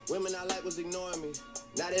Women I like was ignoring me.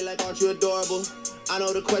 Now they like, aren't you adorable? I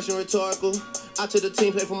know the question rhetorical. I took the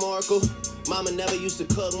team play from Oracle. Mama never used to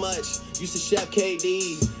cook much. Used to Chef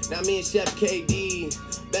KD. Now me and Chef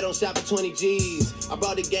KD. Bet on shop for 20 G's. I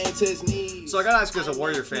brought the game to his knees. So I gotta ask you as a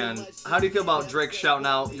Warrior fan, how do you feel about Drake shouting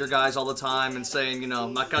out your guys all the time and saying, you know,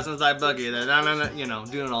 my cousin's like Boogie, you know,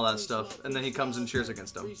 doing all that stuff, and then he comes and cheers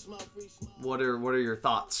against him? What are your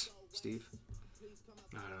thoughts, Steve?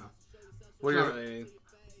 I don't know.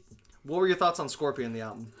 What were your thoughts on Scorpion, the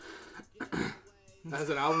album? As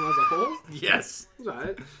an album as a whole? Yes. It was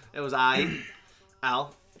alright. It was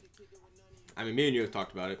Al. I mean, me and you have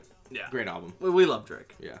talked about it. Yeah. Great album. We love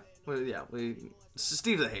Drake. Yeah.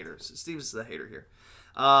 Steve's the hater. Steve's the hater here.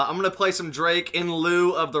 I'm going to play some Drake in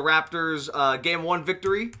lieu of the Raptors' Game 1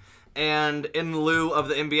 victory and in lieu of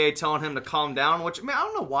the NBA telling him to calm down, which, man, I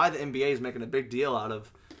don't know why the NBA is making a big deal out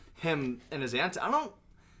of him and his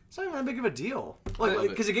it's not even that big of a deal. Like,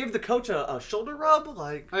 because he gave the coach a shoulder rub?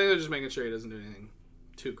 Like, I think they're just making sure he doesn't do anything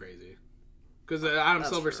too crazy. Because Adam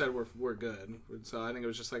Silver said we're good. So I think it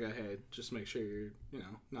was just like, hey, just make sure you're,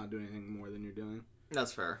 not doing anything more than you're doing.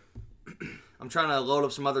 That's fair. I'm trying to load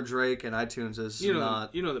up some other Drake, and iTunes is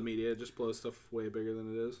not... You know the media just blows stuff way bigger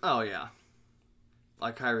than it is. Oh, yeah.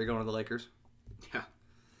 Like Kyrie going to the Lakers. Yeah.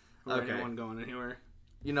 Or anyone going anywhere.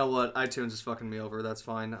 You know what? iTunes is fucking me over. That's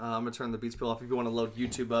fine. I'm going to turn the Beats Pill off if you want to load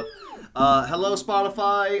YouTube up. Hello,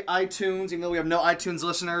 Spotify, iTunes, even though we have no iTunes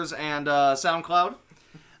listeners, and SoundCloud.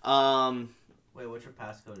 Wait, what's your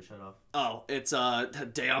passcode to shut off? Oh, it's,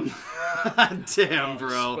 damn. Damn,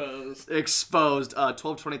 bro. Exposed.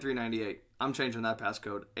 122398. I'm changing that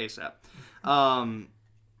passcode ASAP.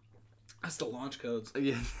 That's the launch codes.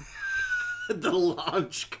 Yeah. The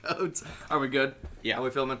launch codes. Are we good? Yeah. Are we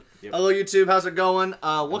filming? Yep. Hello, YouTube. How's it going?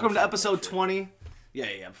 Welcome to episode 20.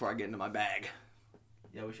 Yeah. Before I get into my bag.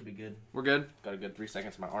 Yeah, we should be good. We're good? Got a good 3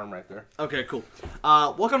 seconds of my arm right there. Okay, cool.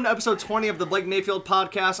 Welcome to episode 20 of the Blake Mayfield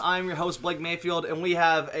podcast. I'm your host, Blake Mayfield, and we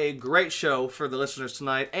have a great show for the listeners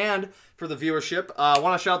tonight and for the viewership. I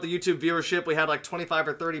want to shout out the YouTube viewership. We had like 25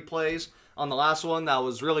 or 30 plays on the last one. That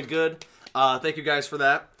was really good. Thank you guys for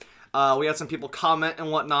that. We had some people comment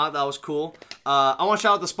and whatnot. That was cool. I want to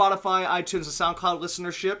shout out the Spotify, iTunes, and SoundCloud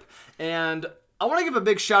listenership. And I want to give a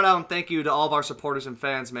big shout out and thank you to all of our supporters and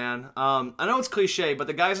fans, man. I know it's cliche, but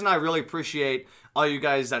the guys and I really appreciate all you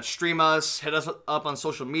guys that stream us, hit us up on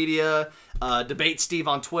social media, debate Steve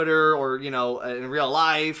on Twitter or, in real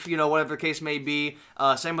life, whatever the case may be.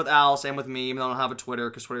 Same with Al, same with me, even though I don't have a Twitter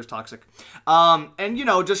because Twitter's toxic. And,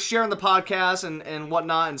 just sharing the podcast and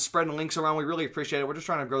whatnot and spreading links around. We really appreciate it. We're just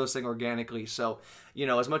trying to grow this thing organically. So,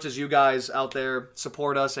 as much as you guys out there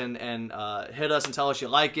support us and hit us and tell us you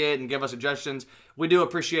like it and give us suggestions, we do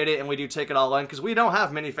appreciate it and we do take it all in because we don't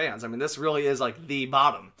have many fans. I mean, this really is like the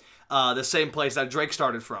bottom. The same place that Drake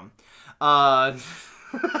started from.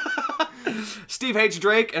 Steve hates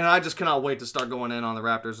Drake, and I just cannot wait to start going in on the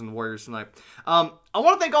Raptors and the Warriors tonight. I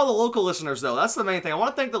want to thank all the local listeners, though. That's the main thing. I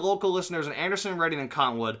want to thank the local listeners in Anderson, Reading, and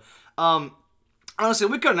Cottonwood. Honestly,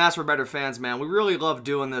 we couldn't ask for better fans, man. We really love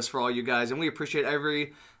doing this for all you guys, and we appreciate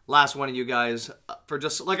every last one of you guys for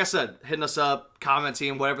just, like I said, hitting us up,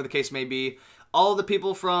 commenting, whatever the case may be. All the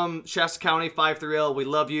people from Shasta County, 530, we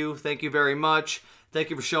love you. Thank you very much. Thank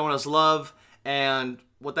you for showing us love. And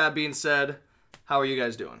with that being said, how are you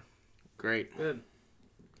guys doing? Great. Good.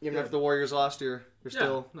 Even if the Warriors lost, you're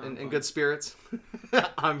still in good spirits?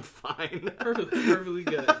 I'm fine. Perfectly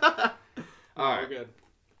good. All right, we're good.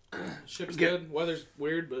 Ship's good. Weather's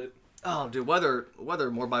weird, but... Oh, dude, weather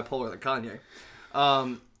more bipolar than Kanye.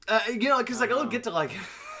 Because, I'll get to,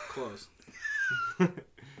 Close.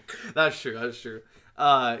 That's true.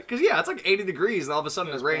 Because, it's like 80 degrees, and all of a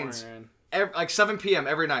sudden it rains. Like 7 p.m.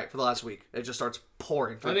 every night for the last week. It just starts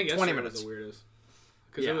pouring for 20 minutes. Was the weirdest.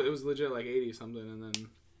 Because it was legit like 80 something, and then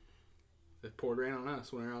it poured rain on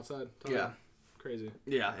us when we were outside. Crazy.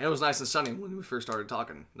 Yeah, and it was nice and sunny when we first started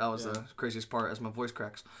talking. That was the craziest part as my voice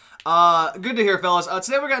cracks. Good to hear, fellas.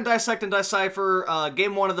 Today we're going to dissect and decipher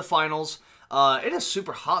Game 1 of the finals. It is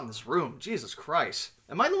super hot in this room. Jesus Christ.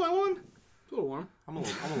 Am I the only one? It's a little warm. I'm a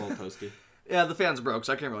little toasty. Yeah, the fan's broke,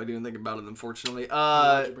 so I can't really do anything about it, unfortunately.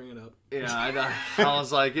 Why'd you bring it up? Yeah, I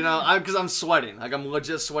was like, because I'm sweating. Like, I'm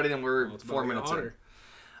legit sweating, and we're 4 minutes in.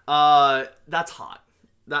 That's hot.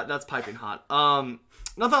 That's piping hot.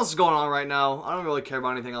 Nothing else is going on right now. I don't really care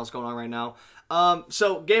about anything else going on right now.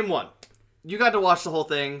 So, Game 1. You got to watch the whole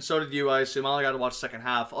thing. So did you, I assume. I only got to watch the second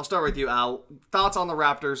half. I'll start with you, Al. Thoughts on the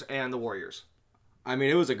Raptors and the Warriors? I mean,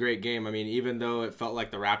 it was a great game. I mean, even though it felt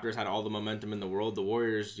like the Raptors had all the momentum in the world, the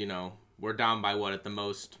Warriors, were down by, at the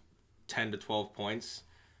most 10 to 12 points.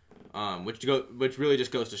 which really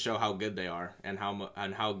just goes to show how good they are and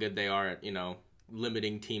how good they are at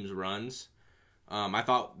limiting teams' runs. I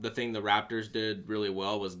thought the thing the Raptors did really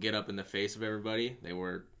well was get up in the face of everybody. They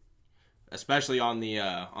were, especially on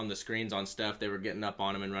the screens on Steph, they were getting up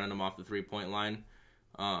on him and running him off the 3-point line.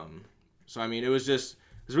 So I mean, it was a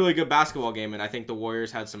really good basketball game, and I think the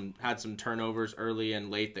Warriors had some turnovers early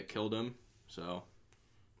and late that killed them. So,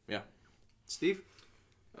 yeah. Steve,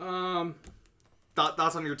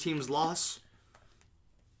 thoughts on your team's loss?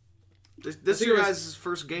 This is your guys'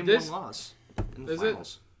 first game one loss in the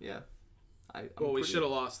finals. Yeah. We should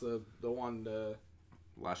have lost the one to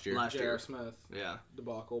last year. J.R. Smith. Yeah.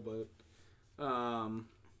 Debacle, but I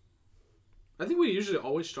think we usually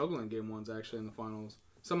always struggle in game ones actually in the finals.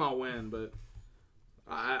 Somehow win, but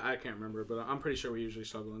I can't remember. But I'm pretty sure we usually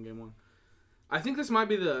struggle in game one. I think this might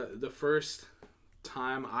be the first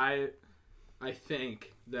time I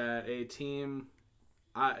think that a team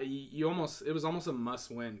it was almost a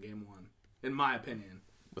must win game one in my opinion.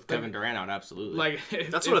 With Kevin Durant out, absolutely. Like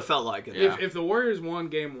that's what it felt like. If the Warriors won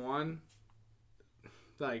game one,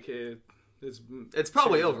 like it's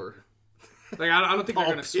probably over. Like I don't think they're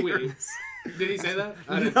gonna sweep. Did he say that?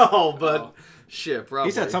 No, but shit, probably.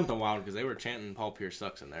 He said something wild because they were chanting Paul Pierce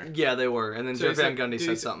sucks in there. Yeah, they were, and then Jeff Van Gundy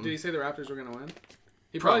said something. Did he say the Raptors were gonna win?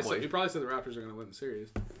 He probably said the Raptors are gonna win the series.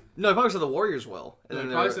 No, he probably said the Warriors will. And then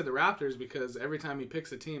he probably said the Raptors because every time he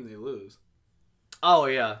picks a team, they lose. Oh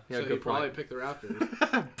yeah, so good he point. probably picked the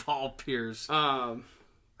Raptors. Paul Pierce. How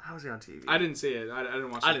was he on TV? I didn't see it. I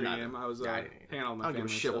didn't watch the game. I was hanging out with my family. I don't give a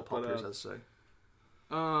shit what Paul Pierce has to say.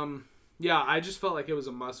 Yeah, I just felt like it was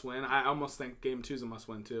a must win. I almost think game 2 is a must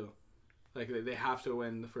win too. Like they have to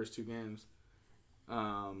win the first 2 games.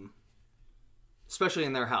 Especially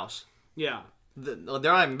in their house. Yeah. They're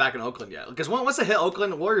not even back in Oakland yet. Because once they hit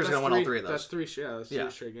Oakland, the Warriors are going to win all 3 of those. That's 3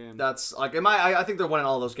 straight games. That's like, I think they're winning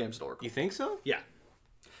all those games at Oracle. You think so? Yeah.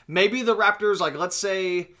 Maybe the Raptors, like, let's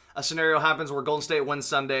say a scenario happens where Golden State wins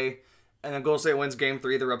Sunday, and then Golden State wins game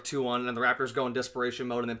 3, they're up 2-1, and the Raptors go in desperation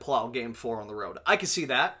mode and then pull out game 4 on the road. I could see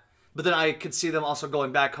that. But then I could see them also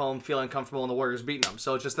going back home, feeling comfortable, and the Warriors beating them.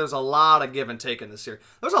 So it's just, there's a lot of give and take in this year.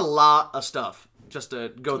 There's a lot of stuff just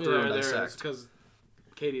to go through and dissect. Because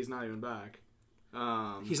KD's not even back.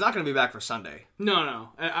 He's not going to be back for Sunday.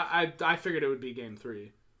 No. I figured it would be game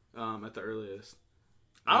 3 at the earliest.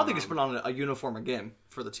 I don't think he's put on a uniform again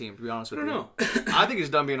for the team, to be honest with you. I don't know. I think he's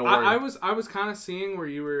done being a Warrior. I was kind of seeing where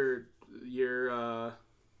you were your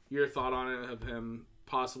thought on it of him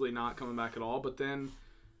possibly not coming back at all, but then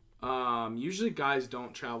usually guys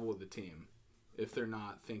don't travel with the team if they're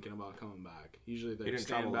not thinking about coming back. Usually they didn't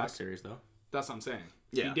travel back. last series though. That's what I'm saying.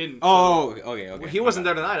 Yeah. He didn't. Oh, okay. Well, he wasn't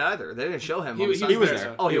there tonight either. They didn't show him. He was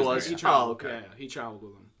there. Oh, he was. He traveled. Oh, okay. Yeah, he traveled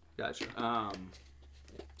with them. Gotcha.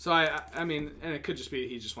 So I mean, and it could just be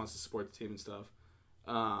he just wants to support the team and stuff.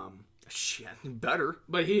 Shit, better.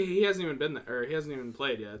 But he hasn't even been there, or he hasn't even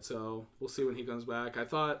played yet. So we'll see when he comes back. I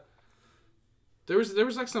thought there was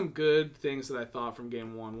like some good things that I thought from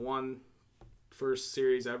game 1. One, first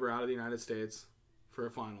series ever out of the United States for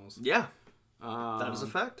a finals. Yeah, that is a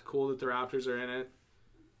fact. Cool that the Raptors are in it.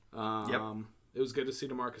 Yep. It was good to see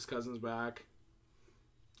DeMarcus Cousins back.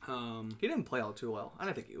 He didn't play all too well. I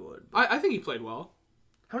didn't think he would. I think he played well.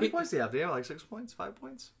 How many points did he have? Did he have like 6 points, 5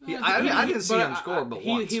 points? I didn't see him score, but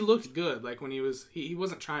once. He looked good. Like when he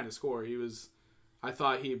wasn't trying to score. I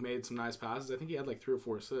thought he made some nice passes. I think he had like 3 or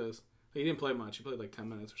 4 assists. He didn't play much. He played like 10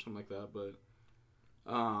 minutes or something like that. But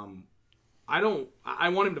I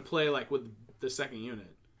want him to play like with the second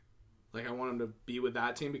unit. Like I want him to be with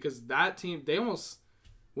that team because that team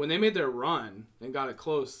when they made their run and got it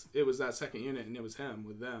close, it was that second unit and it was him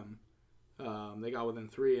with them. They got within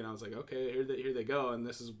 3, and I was like, okay, here they go. And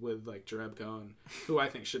this is with like Jerebko, who I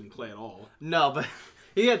think shouldn't play at all. No, but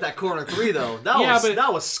he had that corner 3 though. That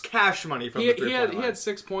was cash money from the 3-point line. He had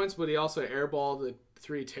 6 points, but he also airballed the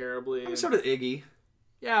 3 terribly. I mean, so did Iggy.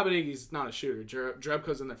 Yeah, but Iggy's not a shooter.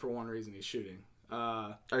 Jerebko's in there for one reason: he's shooting.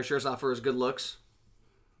 Are you sure it's not for his good looks?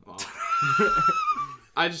 Well,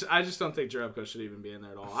 I just don't think Jerebko should even be in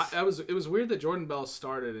there at all. It was weird that Jordan Bell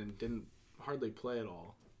started and didn't hardly play at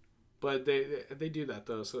all. But they do that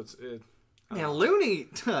though, so it's. Man, Looney,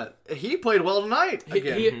 he played well tonight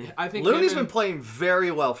again. I think Looney's been playing very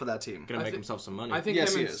well for that team. Gonna make himself some money. I think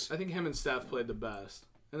yes, he is. I think him and Steph played the best,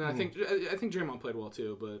 and then I think Draymond played well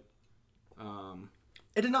too. But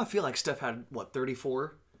it did not feel like Steph had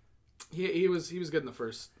 34. He was good in the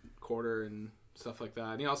first quarter and stuff like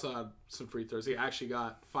that. And he also had some free throws. He actually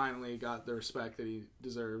finally got the respect that he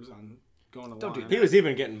deserves on going to the line. He was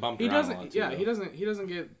even getting bumped. He around doesn't. a lot, too,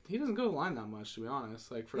 he doesn't go to the line that much, to be honest.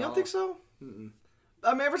 Like for you don't think so? Mm-mm.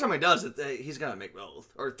 I mean, every time he does it, he's gonna make both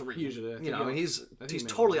or 3. Usually, I think he's he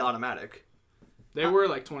totally made automatic. They were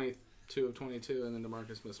like 22 of 22, and then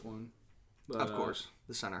DeMarcus missed one. But, Of course,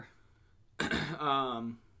 the center.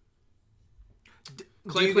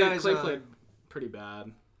 Clay guys, played pretty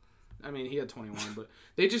bad. I mean, he had 21, but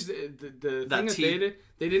they just the thing that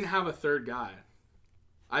they didn't have a third guy.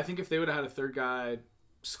 I think if they would have had a third guy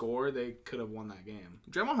score, they could have won that game.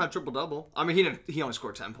 Draymond had triple-double. I mean, he only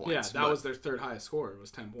scored 10 points. Yeah, that was their third highest score. It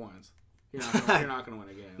was 10 points. You're not going to win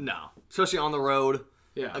a game. No, especially on the road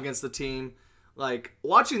Yeah. against the team. Like,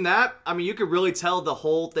 watching that, I mean, you could really tell the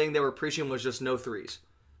whole thing they were preaching was just no threes.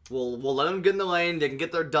 We'll let them get in the lane. They can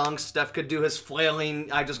get their dunks. Steph could do his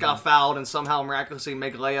flailing, I just got fouled, and somehow miraculously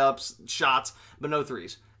make layups, shots, but no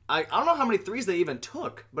threes. I don't know how many threes they even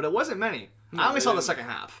took, but it wasn't many. No, I only saw the didn't. second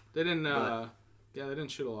half. They didn't. They didn't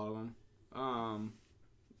shoot a lot of them.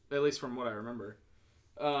 At least from what I remember.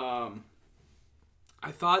 I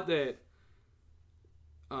thought that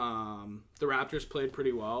the Raptors played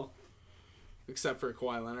pretty well, except for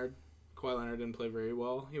Kawhi Leonard. Kawhi Leonard didn't play very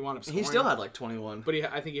well. He wound up scoring. He still had like 21. But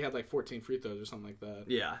I think he had like 14 free throws or something like that.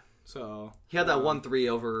 Yeah. So He had that 1-3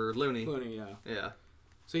 over Looney. Looney, yeah. Yeah.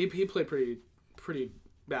 So he played pretty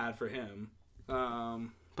bad for him.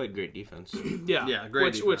 Played great defense. Yeah. Yeah,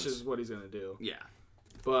 great defense. Which is what he's gonna do. Yeah.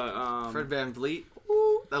 But Fred VanVleet,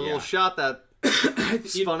 that little shot that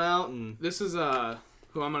spun out, and this is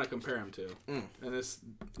who I'm gonna compare him to. And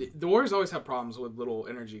the Warriors always have problems with little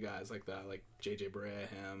energy guys like that, like JJ Barea,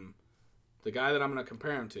 him. The guy that I'm gonna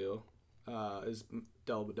compare him to is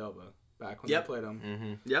Dellavedova. Back when they played him.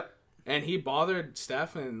 Mm-hmm. Yep. And he bothered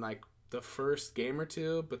Steph in like the first game or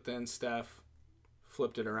two, but then Steph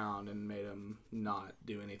flipped it around and made him not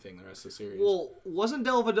do anything the rest of the series. Well, wasn't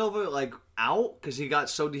Dellavedova like out because he got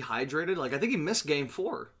so dehydrated? Like I think he missed Game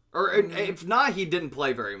 4, or if not, he didn't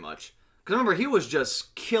play very much. Because remember, he was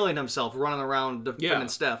just killing himself running around defending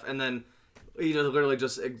Steph, and then he just literally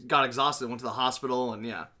just got exhausted, went to the hospital, and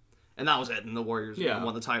and that was it. And the Warriors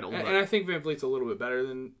won the title. And I think VanVleet's a little bit better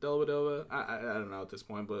than Dellavedova. I don't know at this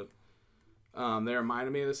point, but they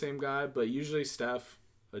reminded me of the same guy. But usually Steph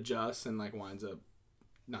adjusts and like winds up.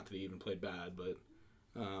 Not that he even played bad, but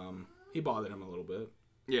he bothered him a little bit.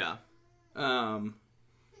 Yeah. I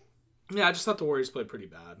just thought the Warriors played pretty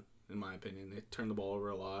bad, in my opinion. They turned the ball over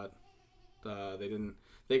a lot.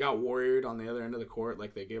 They got warriored on the other end of the court.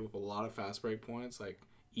 Like, they gave up a lot of fast break points, like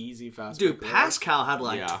easy fast break points. Dude, Pascal had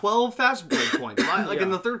like 12 fast break points,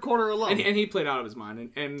 in the third quarter alone. And he played out of his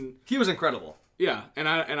mind. And he was incredible. Yeah, and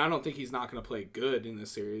I don't think he's not going to play good in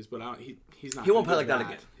this series, but he's not. He won't play like that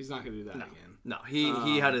again. He's not going to do that again. No,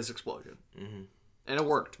 he had his explosion, and it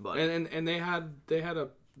worked. But and they had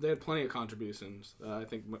plenty of contributions. I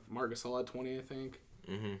think Marc Gasol had 20. I think.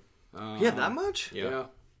 He had that much? Yeah.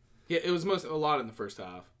 It was a lot in the first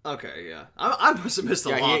half. Okay, yeah. I must have missed a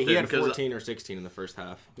lot. He had 14 or 16 in the first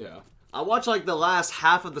half. Yeah. I watched like the last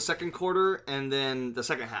half of the second quarter and then the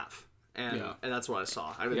second half, and that's what I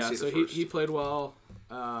saw. I didn't see the first. He played well.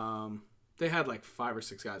 They had like 5 or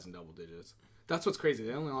 6 guys in double digits. That's what's crazy.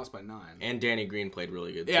 They only lost by 9. And Danny Green played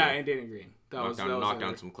really good, too. Yeah, and Danny Green. Knocked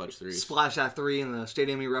down some clutch threes. Splash that 3 and the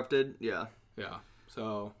stadium erupted. Yeah. Yeah.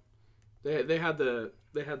 So they had the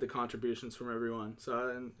contributions from everyone.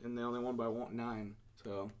 So and they only won by 9.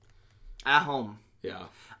 So at home. Yeah.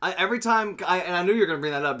 Every time I knew you were going to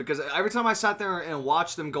bring that up because every time I sat there and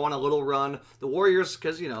watched them go on a little run, the Warriors,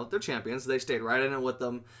 because they're champions, they stayed right in it with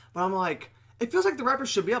them. But I'm like, it feels like the Raptors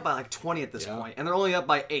should be up by like 20 at this point, and they're only up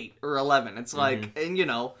by 8 or 11. It's like,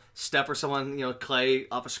 and Steph or someone, Clay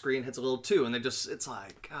off a screen hits a little too, and it's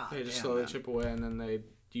like, God, they just slowly chip away, and then they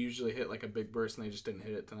usually hit like a big burst, and they just didn't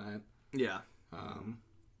hit it tonight. Yeah.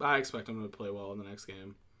 But I expect them to play well in the next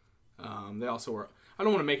game. They also were. I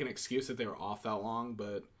don't want to make an excuse that they were off that long,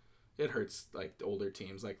 but it hurts like the older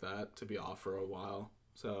teams like that to be off for a while.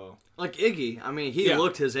 So like Iggy, I mean, he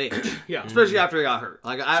looked his age. Yeah. Especially after he got hurt.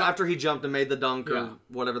 Like after he jumped and made the dunk or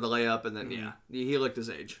whatever, the layup, and then he looked his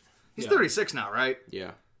age. He's 36 now, right?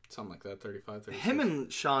 Yeah. Something like that, 35, 36. Him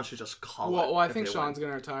and Sean should just call it. Well, I think Sean's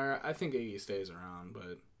going to retire. I think Iggy stays around,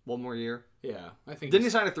 but one more year. Yeah, I think. Didn't he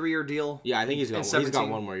sign a 3-year deal? Yeah, I think he's got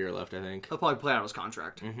one more year left. I think he'll probably play out his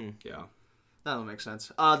contract. Mm-hmm. Yeah, that'll make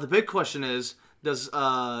sense. The big question is, does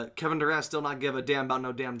Kevin Durant still not give a damn about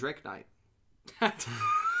no damn Drake night?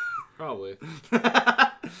 Probably.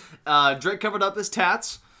 Drake covered up his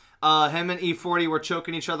tats. Him and E40 were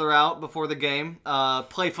choking each other out before the game,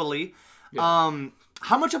 playfully. Yeah.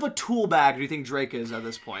 How much of a tool bag do you think Drake is at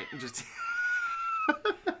this point? Just.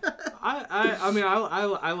 I mean,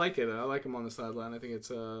 I like it. I like him on the sideline. I think it's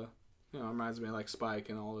it reminds me of like Spike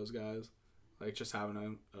and all those guys, like just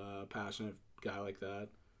having a passionate guy like that.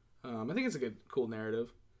 I think it's a cool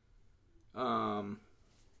narrative. I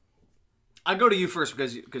go to you first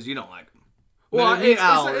because you don't like him. Well, Me and it's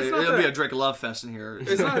Al, not it'll that- be a Drake love fest in here.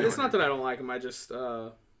 It's not that I don't like him. I just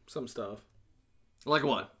some stuff. Like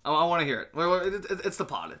what? I want to hear it. It's the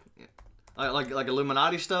pod. Like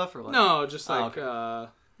Illuminati stuff or like... No, just like okay.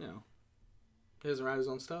 he doesn't write his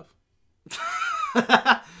own stuff.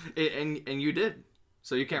 and you did,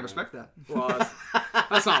 so you can't respect that. Well,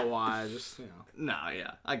 that's not why. I just No,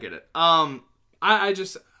 yeah, I get it. I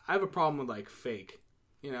have a problem with like fake,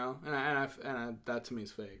 and that to me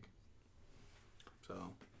is fake. So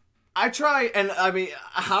I try, and I mean,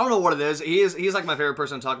 I don't know what it is. He's like my favorite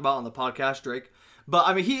person to talk about on the podcast, Drake. But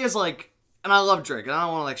I mean, he is like, and I love Drake, and I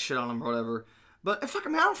don't want to like shit on him or whatever. But I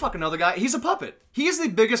don't fucking know the guy. He's a puppet. He is the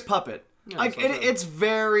biggest puppet. Yeah, like it's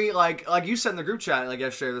very like you said in the group chat like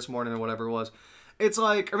yesterday, this morning, or whatever it was. It's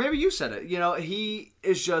like, or maybe you said it. He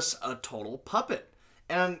is just a total puppet,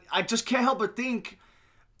 and I just can't help but think.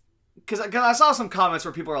 Because I saw some comments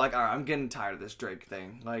where people are like, all right, I'm getting tired of this Drake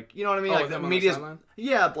thing. Like, you know what I mean? Like, the media's,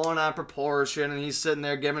 blowing out of proportion, and he's sitting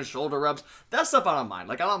there giving shoulder rubs. That stuff I don't mind.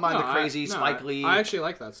 Like, I don't mind the crazy Spike Lee. I actually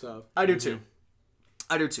like that stuff. I do too.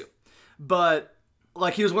 But,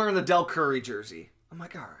 like, he was wearing the Del Curry jersey. I'm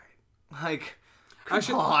like, all right. Like, come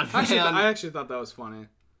on, man. I actually thought that was funny.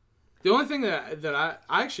 The only thing that I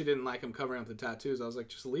actually didn't like him covering up the tattoos. I was like,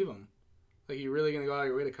 just leave him. Like, you really going to go out of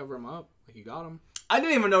your way to cover him up? Like, you got him. I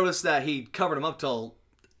didn't even notice that he covered him up till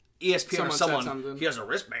ESPN or someone. He has a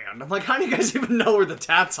wristband. I'm like, how do you guys even know where the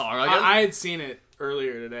tats are? Like, I had seen it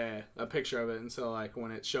earlier today, a picture of it, and so like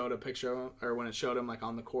when it showed a picture of him, or when it showed him like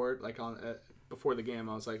on the court, like before the game,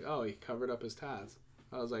 I was like, oh, he covered up his tats.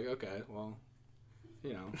 I was like, okay, well,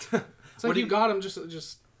 it's like you got him.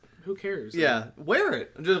 Just who cares? Yeah, wear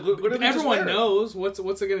it. Everyone knows what's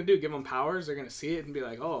it gonna do? Give him powers? They're gonna see it and be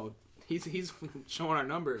like, oh. He's showing our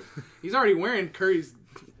number. He's already wearing Curry's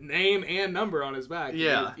name and number on his back.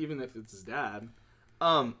 Yeah. Even if it's his dad.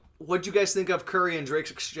 What'd you guys think of Curry and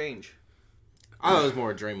Drake's exchange? I thought it was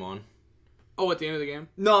more Draymond. Oh, at the end of the game?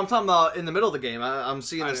 No, I'm talking about in the middle of the game. I'm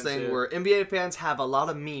seeing this didn't see thing where NBA fans have a lot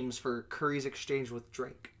of memes for Curry's exchange with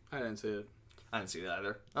Drake. I didn't see it. I didn't see that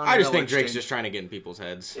either. I just think Drake's just trying to get in people's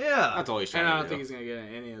heads. Yeah. That's all he's trying to do. And I don't think he's going to get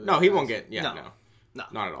any of that. No, he won't get... Yeah, No. No,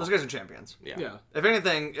 not at all. Those guys are champions. Yeah. If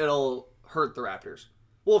anything, it'll hurt the Raptors.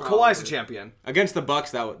 Well, Kawhi's a champion. Against the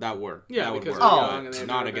Bucks, that worked. Yeah, that would because work. they're young and It's they've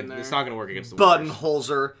not never been against. there. It's not going to work against the Warriors.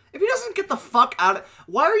 Buttonholzer. If he doesn't get the fuck out of...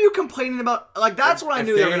 Why are you complaining about... Like, that's when I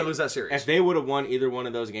knew they were going to lose that series. If they would have won either one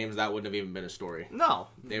of those games, that wouldn't have even been a story. No.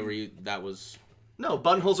 That was... No,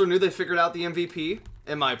 Buttonholzer knew they figured out the MVP,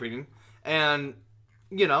 in my opinion. And,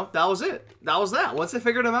 that was it. That was that. Once they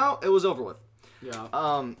figured him out, it was over with.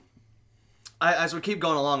 Yeah. As we keep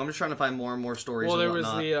going along, I'm just trying to find more and more stories. Well, and there was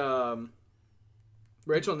whatnot. the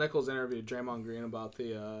Rachel Nichols interviewed Draymond Green about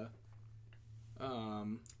the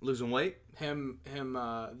Losing weight.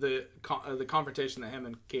 The confrontation that him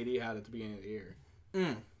and KD had at the beginning of the year.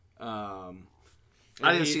 I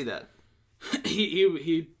didn't see that.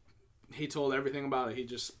 He told everything about it.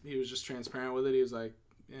 He was just transparent with it. He was like,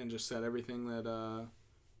 and just said everything that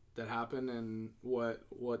happened and what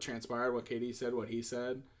transpired, what KD said, what he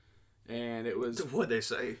said. And it was... What'd they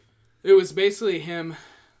say? It was basically him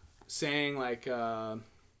saying, like, he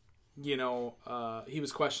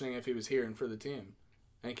was questioning if he was here and for the team.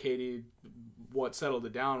 And KD, what settled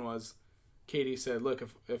it down was, KD said, look,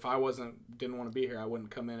 if I didn't want to be here, I wouldn't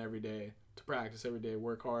come in every day to practice, every day,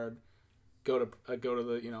 work hard, go to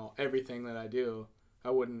the, everything that I do. I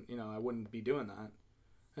wouldn't be doing that.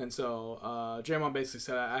 And so Draymond basically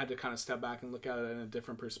said I had to kind of step back and look at it in a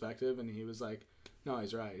different perspective. And he was like, no,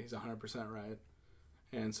 he's right. He's 100% right.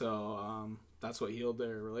 And so that's what healed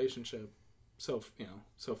their relationship so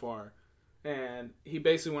far. And he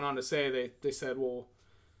basically went on to say, they said, well,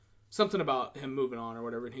 something about him moving on or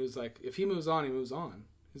whatever. And he was like, if he moves on, he moves on.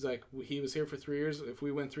 He's like, he was here for 3 years. If we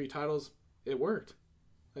win 3 titles, it worked.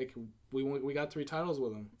 Like, we got 3 titles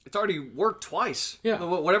with him. It's already worked twice. Yeah.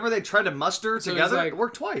 Whatever they tried to muster together, it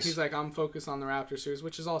worked twice. He's like, I'm focused on the Raptors series,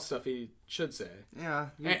 which is all stuff he should say.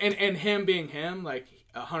 Yeah. And him being him, like,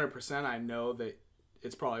 100%, I know that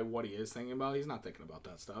it's probably what he is thinking about. He's not thinking about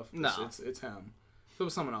that stuff. No. It's him. If it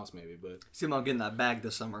was someone else, maybe, but... See him out getting that bag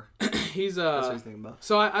this summer. That's what he's thinking about.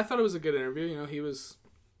 So I thought it was a good interview. He was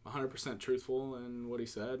 100% truthful in what he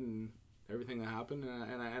said and everything that happened.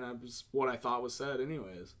 And I was what I thought was said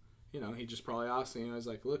anyways. He just probably asked me, I was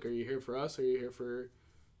like, look, are you here for us or are you here for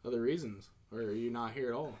other reasons? Or are you not here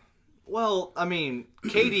at all? Well, I mean,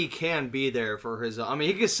 KD can be there for his... I mean,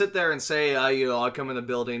 he can sit there and say, I'll come in the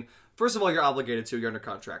building. First of all, you're obligated to. You're under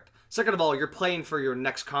contract. Second of all, you're playing for your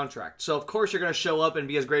next contract. So, of course, you're going to show up and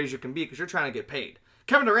be as great as you can be because you're trying to get paid.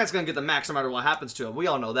 Kevin Durant's going to get the max no matter what happens to him. We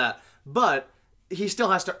all know that. But he still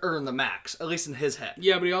has to earn the max, at least in his head.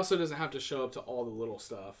 Yeah, but he also doesn't have to show up to all the little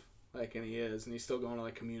stuff. And he's still going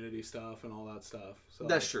to, community stuff and all that stuff. So,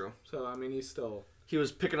 That's true. So, I mean, he's still... He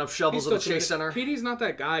was picking up shovels at the Chase Center. KD's not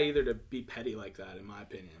that guy either to be petty like that, in my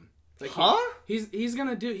opinion. Huh? He's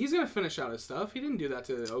gonna finish out his stuff. He didn't do that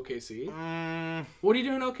to OKC. What do you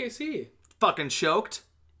do in OKC? Fucking choked.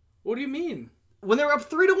 What do you mean? When they were up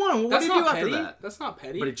 3-1, what did he do after that? That's not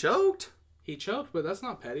petty. But he choked. He choked, but that's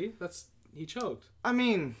not petty. He choked. I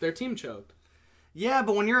mean, their team choked. Yeah,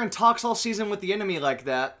 but when you're in talks all season with the enemy like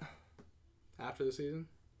that. After the season?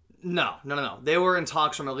 No. They were in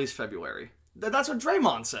talks from at least February. That's what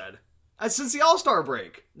Draymond said. Since the All-Star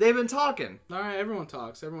break, they've been talking. All right, everyone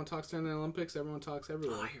talks. Everyone talks during the Olympics. Everyone talks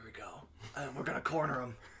everywhere. Oh, here we go. We're going to corner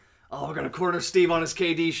him. Oh, we're going to corner Steve on his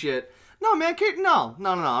KD shit. No, man, no,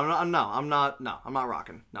 I'm not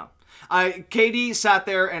rocking. No. KD sat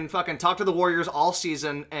there and fucking talked to the Warriors all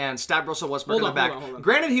season and stabbed Russell Westbrook in the back. Hold on.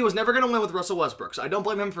 Granted, he was never going to win with Russell Westbrook, so I don't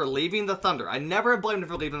blame him for leaving the Thunder. I never have blamed him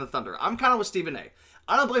for leaving the Thunder. I'm kind of with Stephen A.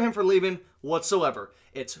 I don't blame him for leaving whatsoever.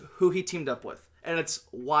 It's who he teamed up with, and it's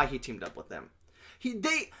why he teamed up with them.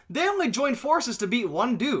 They only joined forces to beat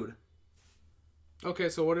one dude. Okay,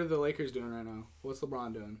 so what are the Lakers doing right now? What's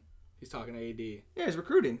LeBron doing? He's talking to AD. Yeah, he's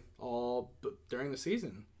recruiting. All during the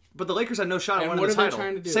season. But the Lakers had no shot at winning the title. And what are they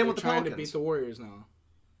trying to do? Same They're with the trying Pelicans. to beat the Warriors now.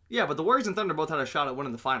 Yeah, but the Warriors and Thunder both had a shot at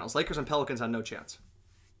winning the finals. Lakers and Pelicans had no chance.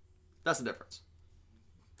 That's the difference.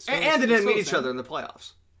 And they didn't meet each other in the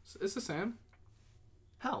playoffs. It's the same.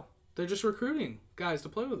 How? They're just recruiting guys to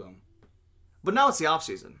play with them. But now it's the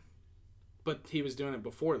offseason. But he was doing it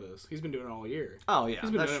before this. He's been doing it all year. Oh, yeah,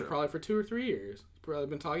 he's been doing true. it probably for 2 or 3 years. He's probably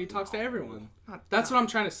been talking. He talks to everyone. That's what I'm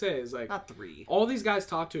trying to say. Is not 3. All these guys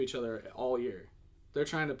talk to each other all year. They're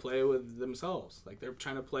trying to play with themselves. They're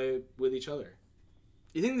trying to play with each other.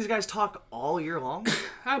 You think these guys talk all year long?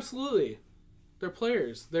 Absolutely. They're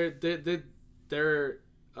players. They're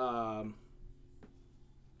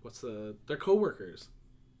coworkers.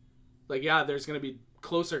 There's gonna be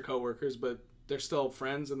closer coworkers, but they're still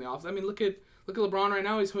friends in the office. I mean, look at LeBron right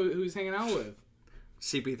now. He's who he's hanging out with.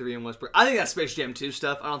 CP3 and Westbrook. I think that's Space Jam 2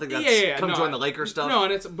 stuff. I don't think that's join the Lakers stuff. No,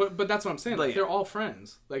 and but that's what I'm saying. But they're all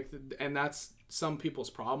friends. And that's some people's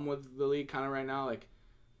problem with the league kind of right now.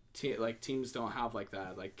 Teams don't have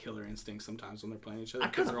that killer instinct sometimes when they're playing each other. I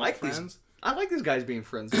kind of like friends. I like these guys being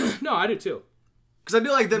friends. No, I do too. Because I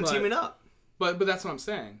do like them teaming up. But that's what I'm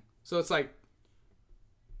saying. So it's I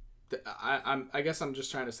guess I'm just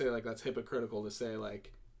trying to say that's hypocritical to say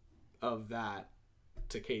of that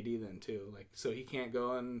to KD then too. So he can't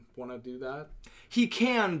go and want to do that? He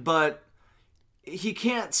can, but he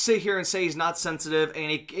can't sit here and say he's not sensitive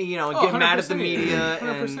and get mad at the media.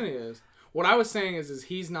 100% he is. What I was saying is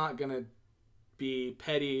he's not gonna be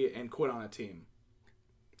petty and quit on a team.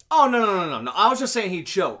 Oh no! I was just saying he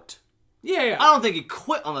choked. Yeah. I don't think he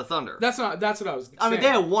quit on the Thunder. That's what I was saying. I mean, they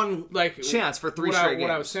had one chance for 3 straight games.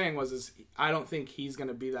 What I was saying was I don't think he's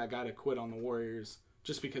gonna be that guy to quit on the Warriors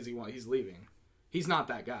just because he's leaving. He's not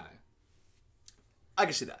that guy. I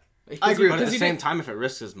can see that. I agree. But at the same time, if it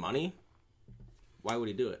risks his money, why would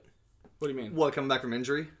he do it? What do you mean? What, coming back from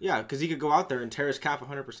injury? Yeah, because he could go out there and tear his cap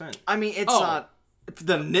 100%. I mean, it's not...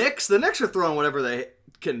 The Knicks? The Knicks are throwing whatever they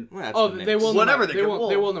can... Well, they will. Whatever they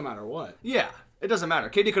will no matter what. Yeah, it doesn't matter.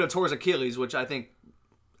 KD could have tore his Achilles, which I think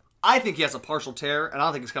he has a partial tear, and I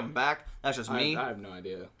don't think he's coming back. That's just me. I have no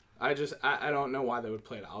idea. I don't know why they would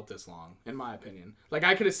play it out this long, in my opinion.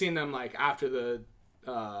 I could have seen them, after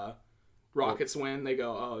the Rockets win, they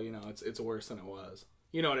go, oh, it's worse than it was.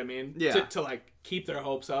 You know what I mean? Yeah. To keep their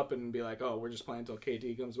hopes up and be like, oh, we're just playing until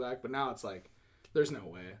KD comes back. But now it's there's no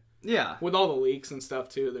way. Yeah. With all the leaks and stuff,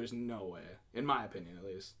 too, there's no way, in my opinion at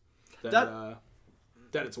least, that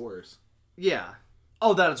it's worse. Yeah.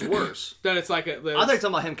 Oh, that it's worse. That it's I think it's talking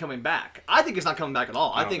about him coming back. I think he's not coming back at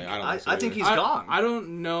all. I think he's gone. I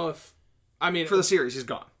don't know if... I mean... For the series, he's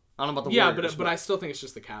gone. I don't know about the Warriors. Yeah, but I still think it's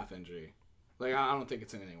just the calf injury. I don't think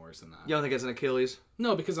it's anything worse than that. You don't think it's an Achilles?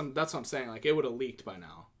 No, because that's what I'm saying. It would have leaked by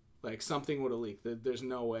now. Something would have leaked. There's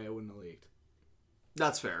no way it wouldn't have leaked.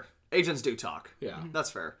 That's fair. Agents do talk. Yeah.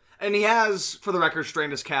 That's fair. And he has, for the record,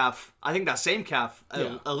 strained his calf. I think that same calf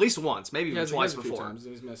at least once, maybe even twice before.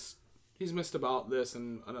 Few times. He's missed about this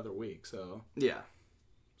in another week. So yeah.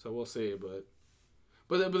 So we'll see, but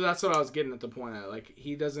that's what I was getting at the point at.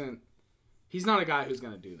 He's not a guy who's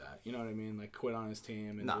gonna do that. You know what I mean? Quit on his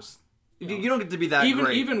team and just. You don't get to be that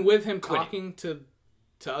great. Even with him talking to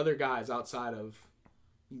other guys outside of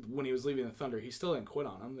when he was leaving the Thunder, he still didn't quit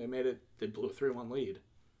on them. They blew a 3-1 lead.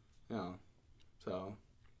 You know, so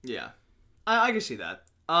Yeah, I can see that.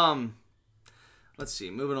 Let's see.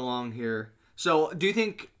 Moving along here. So, do you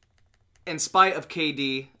think, in spite of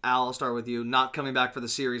KD, Al, I'll start with you, not coming back for the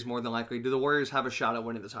series more than likely, do the Warriors have a shot at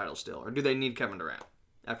winning the title still, or do they need Kevin Durant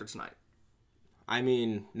after tonight? I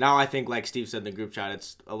mean, now I think, like Steve said in the group chat,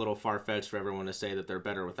 it's a little far-fetched for everyone to say that they're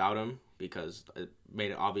better without him because it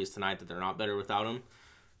made it obvious tonight that they're not better without him.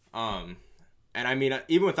 And I mean,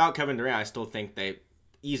 even without Kevin Durant, I still think they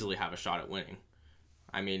easily have a shot at winning.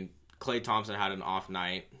 I mean, Klay Thompson had an off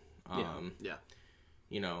night. Yeah.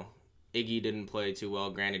 You know, Iggy didn't play too well.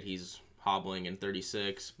 Granted, he's hobbling in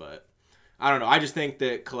 36, but I don't know. I just think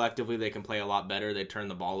that collectively they can play a lot better. They turn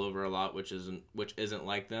the ball over a lot, which isn't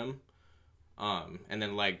like them. And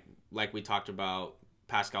then like we talked about,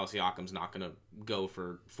 Pascal Siakam's not going to go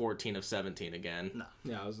for 14 of 17 again. No.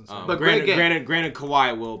 yeah, I was gonna say. But granted,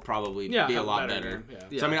 Kawhi will probably be have a lot better. game,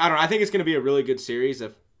 yeah. So I mean, I don't know. I think it's going to be a really good series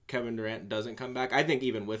if Kevin Durant doesn't come back. I think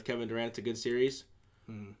even with Kevin Durant, it's a good series.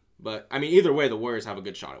 But I mean, either way, the Warriors have a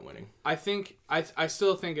good shot at winning. I think I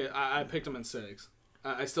still think I picked them in 6.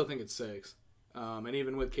 I still think it's 6. And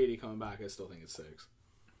even with KD coming back, I still think it's 6.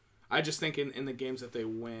 I just think in the games that they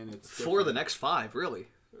win, it's different. For the next 5, really.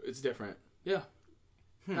 It's different. Yeah.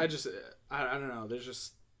 I don't know. There's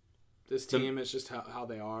just this team is just how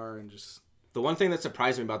they are, and just The one thing that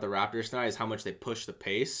surprised me about the Raptors tonight is how much they push the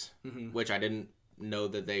pace, which I didn't know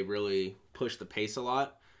that they really push the pace a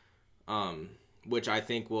lot, which I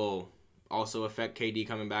think will also affect KD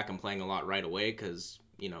coming back and playing a lot right away because,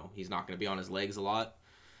 you know, he's not going to be on his legs a lot.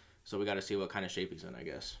 So we got to see what kind of shape he's in, I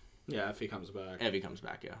guess. yeah, if he comes back. If he comes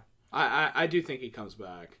back, yeah. I do think he comes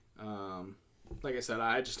back. Like I said,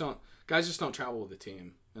 guys just don't travel with the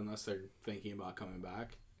team unless they're thinking about coming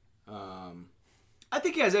back. I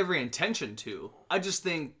think he has every intention to. I just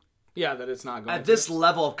think Yeah, that it's not going at this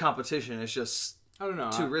level of competition, it's just I don't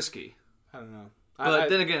know. too risky. I don't know. But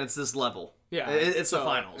then again, it's this level. Yeah, It's the so,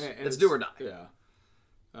 finals. and It's do or die.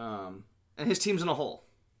 Yeah. And his team's in a hole.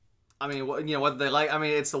 I mean, whether they like... I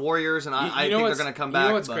mean, it's the Warriors, and I know think what's- they're going to come back. You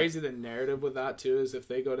know what's but crazy? The narrative with that, too, is if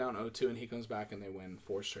they go down 0-2 and he comes back and they win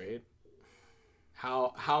 4 straight,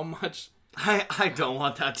 how much... I don't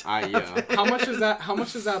want that to happen. Yeah. How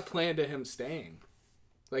much does that play into him staying?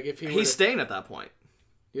 Like, if He's staying at that point.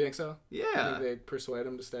 You think so? Yeah. You think they persuade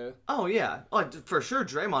him to stay? Oh, yeah. Oh, for sure,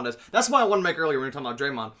 Draymond is. That's why I wanted to make earlier when we were talking about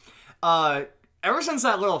Draymond. Ever since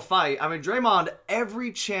that little fight, I mean, Draymond,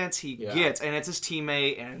 every chance he gets, and it's his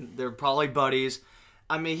teammate, and they're probably buddies,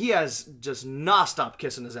 I mean, he has just not stopped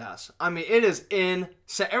kissing his ass. I mean, it is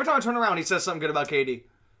insane. Every time I turn around, he says something good about KD,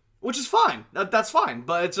 which is fine. That's fine.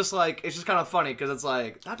 But it's just like, it's just kind of funny, because it's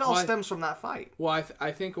like, that all stems from that fight. Well,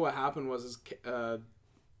 I think what happened was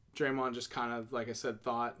Draymond just kind of, like I said,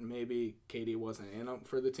 thought maybe KD wasn't in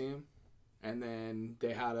for the team. And then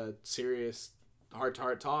they had a serious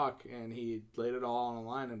heart-to-heart talk, and he laid it all on the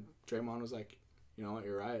line, and Draymond was like, you know what,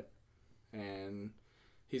 you're right. And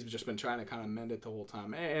he's just been trying to kind of mend it the whole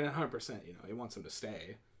time. And 100%, you know, he wants him to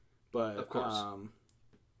stay. But, of course.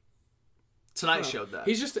 Tonight showed that.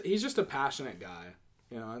 He's just a passionate guy,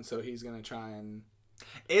 you know, and so he's going to try and...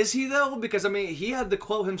 Is he, though? Because, I mean, he had the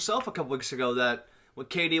quote himself a couple weeks ago that when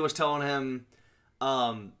KD was telling him,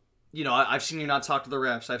 you know, I've seen you not talk to the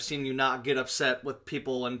refs. I've seen you not get upset with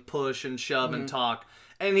people and push and shove and talk.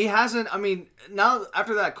 And he hasn't, I mean, now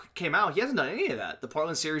after that came out, he hasn't done any of that. The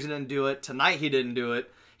Portland series, he didn't do it. Tonight, he didn't do it.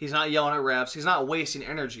 He's not yelling at refs. He's not wasting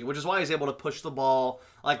energy, which is why he's able to push the ball.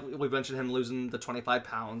 Like we mentioned him losing the 25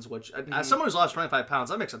 pounds, which as someone who's lost 25 pounds,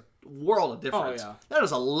 that makes a world of difference. Oh, yeah. That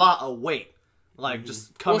is a lot of weight. Like,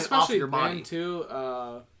 just coming off your body. Then, too,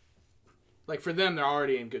 like, for them, they're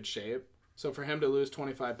already in good shape. So for him to lose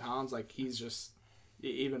 25 pounds, like, he's just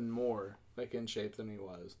even more, like, in shape than he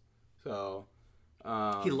was. So...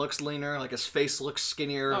 he looks leaner, like his face looks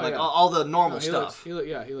skinnier, Oh, like yeah. all the normal stuff. He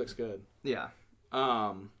looks good. Yeah.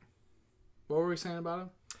 What were we saying about him?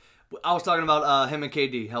 I was talking about him and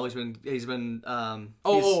KD. How he's been he's been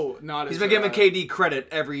giving KD credit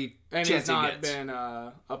every and chance he's not he gets. been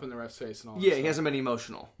up in the ref's face and all. Yeah, that he stuff. hasn't been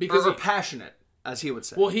emotional Because or passionate, as he would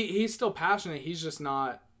say. Well, he's still passionate. He's just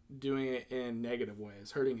not doing it in negative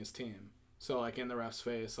ways, hurting his team. So like in the ref's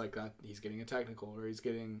face, like that, he's getting a technical, or he's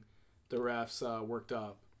getting the refs worked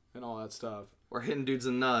up and all that stuff. Or hitting dudes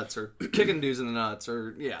in the nuts, or kicking dudes in the nuts,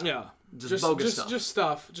 or just bogus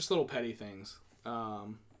stuff. Just little petty things.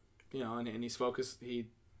 You know, and he's focused.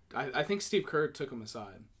 I think Steve Kerr took him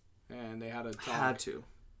aside, and they had a talk. Had to.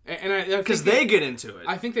 And because they get into it.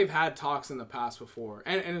 I think they've had talks in the past before,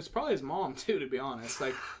 and it's probably his mom too, to be honest.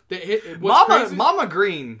 Like Mama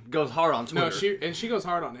Green goes hard on Twitter. No, she goes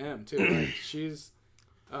hard on him too. Like, she's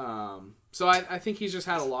So I think he's just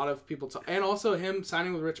had a lot of people and also him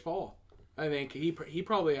signing with Rich Paul. I think he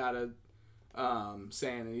probably had a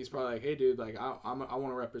saying, and he's probably like, hey dude, like I want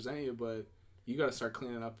to represent you, but you got to start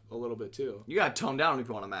cleaning up a little bit too. You got to tone down if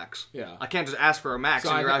you want a max. Yeah, I can't just ask for a max.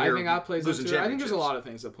 So and you're out here I think that plays losing into it. I think there's a championships. lot of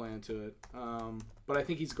things that play into it. But I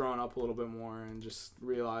think he's growing up a little bit more and just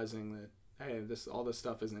realizing that hey, all this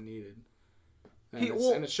stuff isn't needed. And,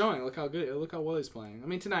 and it's showing. Look how well he's playing. I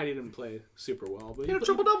mean, tonight he didn't play super well, but he had a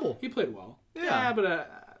triple double. He played well. Yeah,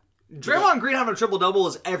 but Draymond Green having a triple double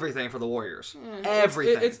is everything for the Warriors.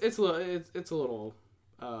 Everything. It's a little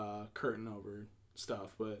curtain over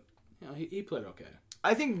stuff, but you know he played okay.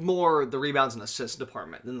 I think more the rebounds and assists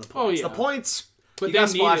department than the points. Oh, yeah. The points, but you got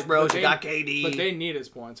Splash Bros, you got KD. But they need his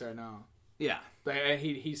points right now. Yeah.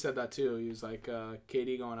 He said that too. He was like,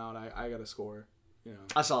 KD going out, I got to score. You know.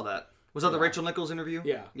 I saw that. Was that the Rachel Nichols interview?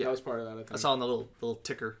 Yeah, that was part of that, I think. I saw on the little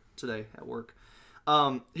ticker today at work.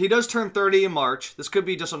 He does turn 30 in March. This could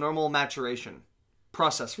be just a normal maturation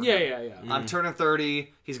process for him. Yeah. I'm turning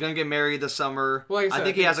 30. He's going to get married this summer. Well, like I said, I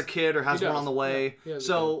think he has a kid or has one on the way. Yeah,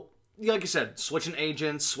 so, like you said, switching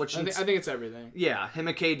agents, switching... I think it's everything. Yeah, him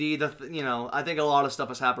and KD, I think a lot of stuff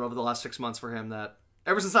has happened over the last 6 months for him that,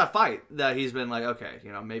 ever since that fight, that he's been like, okay,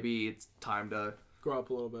 maybe it's time to... Grow up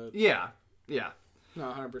a little bit. Yeah. No,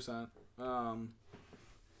 100%.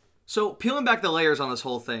 So, peeling back the layers on this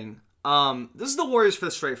whole thing, this is the Warriors for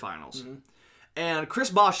the straight finals. Mm-hmm. And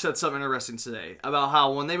Chris Bosh said something interesting today about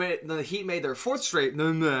how when the Heat made their fourth straight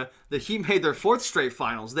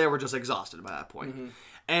finals, they were just exhausted by that point. Mm-hmm.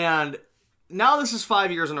 And now this is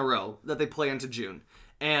 5 years in a row that they play into June.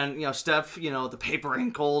 And, Steph, the paper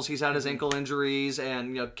ankles, he's had his ankle injuries,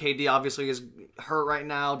 and, KD obviously is hurt right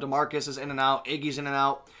now. DeMarcus is in and out. Iggy's in and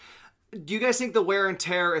out. Do you guys think the wear and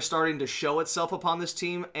tear is starting to show itself upon this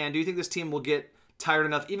team? And do you think this team will get tired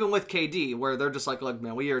enough, even with KD, where they're just like,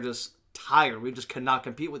 man, we are just tired. We just cannot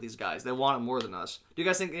compete with these guys. They want it more than us. Do you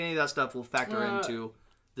guys think any of that stuff will factor into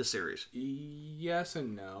the series? Yes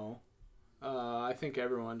and no. I think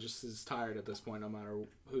everyone just is tired at this point, no matter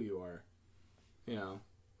who you are.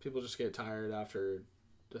 People just get tired after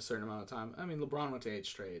a certain amount of time. I mean, LeBron went to 8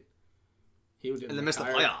 straight. And they missed the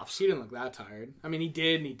playoffs. He didn't look that tired. I mean, he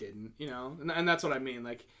did and he didn't, And that's what I mean.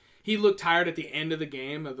 Like, he looked tired at the end of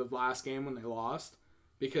the last game when they lost,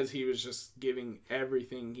 because he was just giving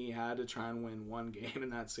everything he had to try and win one game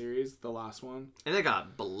in that series, the last one. And they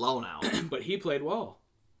got blown out. But he played well.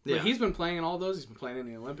 Yeah. But he's been playing in all those. He's been playing in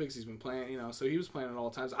the Olympics. He's been playing, so he was playing at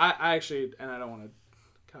all times. I actually, and I don't want to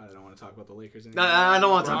talk about the Lakers anymore. I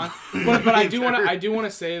don't want to. But I do want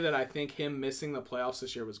to say that I think him missing the playoffs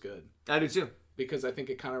this year was good. I do too. Because I think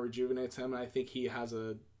it kind of rejuvenates him, and I think he has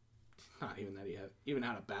not even that he even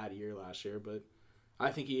had a bad year last year, but I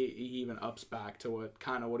think he even ups back to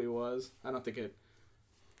what he was. I don't think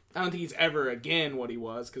he's ever again what he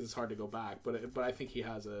was, because it's hard to go back. But I think he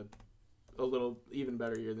has a little even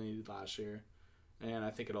better year than he did last year, and I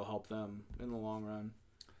think it'll help them in the long run.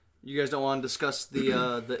 You guys don't want to discuss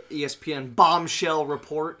the ESPN bombshell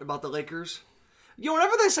report about the Lakers?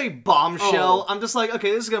 Whenever they say bombshell, I'm just like,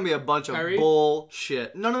 okay, this is gonna be a bunch of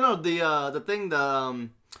bullshit. No. The thing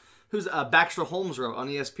who's Baxter Holmes wrote on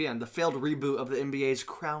ESPN, the failed reboot of the NBA's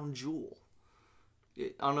Crown Jewel. I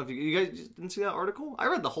don't know if you guys didn't see that article. I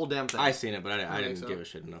read the whole damn thing. I seen it, but I didn't give a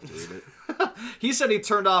shit enough to read it. He said he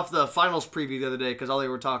turned off the finals preview the other day because all they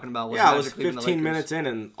were talking about was Magic. It was 15 minutes in,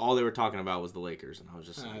 and all they were talking about was the Lakers, and I was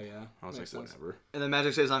just like, whatever. And then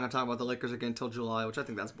Magic says he's not going to talk about the Lakers again until July, which I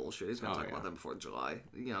think that's bullshit. He's going to talk about them before July.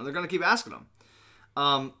 They're going to keep asking him.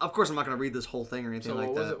 Of course, I'm not going to read this whole thing or anything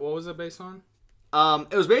like that. What was it based on?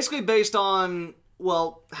 It was basically based on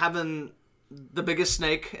having the biggest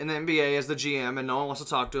snake in the NBA as the GM, and no one wants to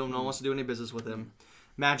talk to him. No one wants to do any business with him.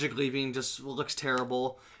 Magic leaving just looks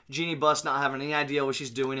terrible. Jeannie Buss not having any idea what she's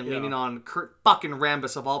doing and leaning on Kurt fucking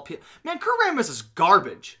Rambis of all people. Man, Kurt Rambis is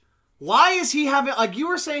garbage. Why is he having, like you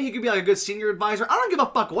were saying, he could be like a good senior advisor? I don't give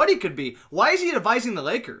a fuck what he could be. Why is he advising the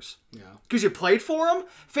Lakers? Yeah. Because you played for him?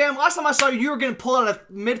 Fam, last time I saw you were getting pulled out of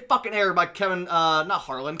mid-fucking air by Kevin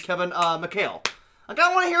McHale. Like, I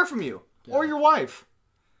don't want to hear from you. Yeah. Or your wife.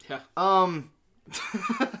 Yeah. I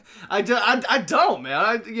don't,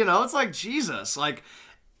 man. It's like, Jesus. Like,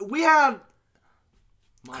 we had...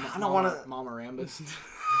 Mama Rambis.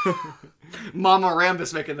 Mama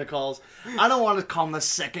Rambis making the calls. I don't want to call him the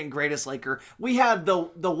second greatest Laker. We had the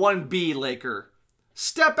 1B Laker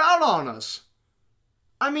step out on us.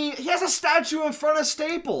 I mean, he has a statue in front of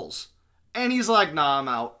Staples. And he's like, nah, I'm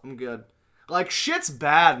out. I'm good. Like, shit's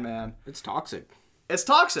bad, man. It's toxic. It's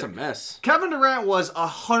toxic. It's a mess. Kevin Durant was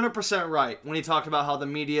 100% right when he talked about how the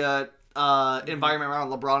media environment around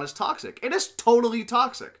LeBron is toxic. It is totally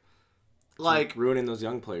toxic. Like ruining those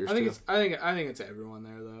young players. I think it's everyone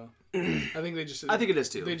there though. I think they just. I think it is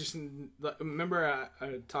too. They just remember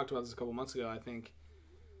I talked about this a couple months ago. I think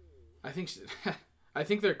I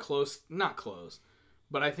think they're close. Not close,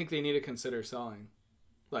 but I think they need to consider selling.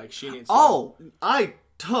 Like she needs. Oh, when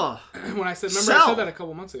I said Sell. I said that a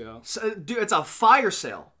couple months ago. So, dude, it's a fire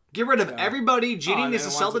sale. Get rid of everybody. Genie and needs to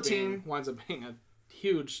then it sell the winds up team. Winds up being a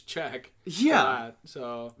huge check. Yeah. For that,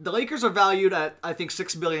 so The Lakers are valued at, I think,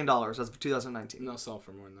 $6 billion as of 2019. they'll sell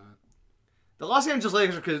for more than that. The Los Angeles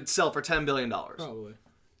Lakers could sell for $10 billion. Probably.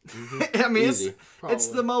 I mean, Easy. it's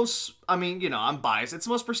the most, I mean, I'm biased. It's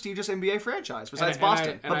the most prestigious NBA franchise besides And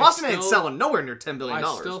Boston. I But Boston ain't still- selling nowhere near $10 billion.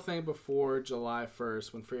 I still think before July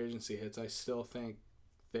 1st, when free agency hits, I still think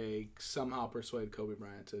they somehow persuade Kobe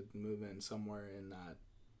Bryant to move in somewhere in that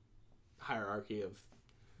hierarchy of.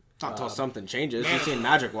 Not until something changes. You've seen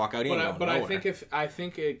Magic walk out. But I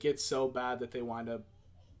think it gets so bad that they wind up.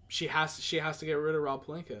 She has to get rid of Rob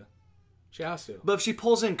Pelinka. She has to. But if she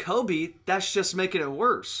pulls in Kobe, that's just making it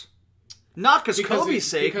worse. Not because Kobe's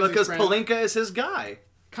sake, but because Pelinka is his guy.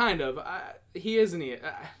 Kind of. He isn't he?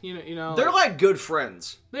 You know. They're like good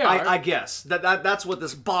friends. They are. I guess. That's what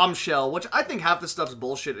this bombshell, which I think half this stuff's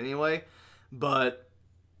bullshit anyway. But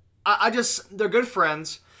they're good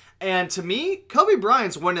friends. And to me, Kobe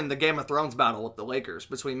Bryant's winning the Game of Thrones battle with the Lakers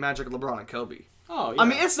between Magic, LeBron, and Kobe. Oh, yeah. I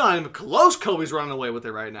mean, it's not even close. Kobe's running away with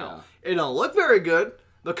it right now. Yeah. It don't look very good,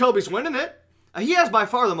 but Kobe's winning it. He has by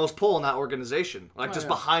far the most pull in that organization,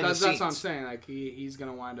 behind the scenes. That's what I'm saying. Like he's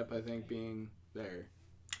gonna wind up, I think, being there.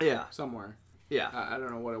 Yeah. Somewhere. Yeah. I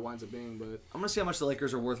don't know what it winds up being, but I'm gonna see how much the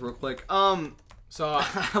Lakers are worth real quick. so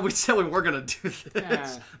We said we were gonna do this,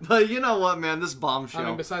 Yeah. but you know what, man? This bombshell. I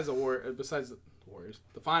mean, besides the Warriors,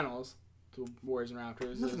 the finals, the Warriors and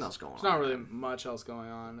Raptors. Nothing else going on. There's not really much else going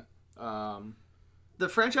on. The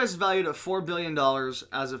franchise is valued at $4 billion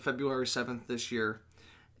as of February 7th this year.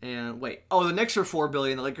 And the Knicks are $4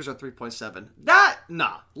 billion. The Lakers are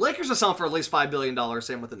 $3.7. Lakers are selling for at least $5 billion.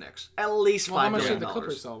 Same with the Knicks. At least $5 billion. How much did the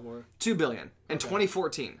Clippers sell for? $2 billion in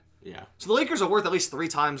 2014. Yeah. So the Lakers are worth at least 3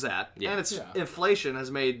 times that. Yeah. And it's inflation has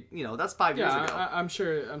made that's 5 years ago. I'm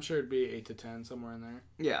sure it'd be 8 to 10 somewhere in there.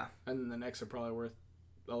 Yeah. And then the Knicks are probably worth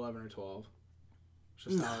 11 or 12. It's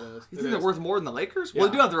just how it is. You think they're worth more than the Lakers? Yeah. Well,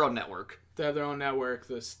 they do have their own network. They have their own network.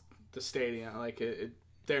 The stadium,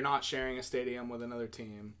 they're not sharing a stadium with another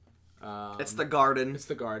team. It's the Garden. It's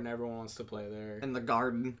the Garden. Everyone wants to play there. In the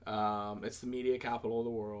Garden. It's the media capital of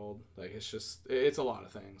the world. It's a lot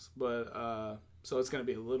of things. But so it's going to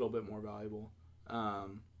be a little bit more valuable. I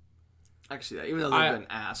can see that, even though they've been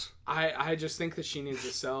ass. I just think that she needs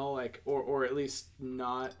to sell, or at least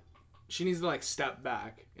not. She needs to step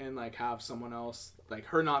back and have someone else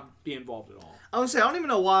her not be involved at all. I would say I don't even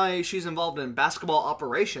know why she's involved in basketball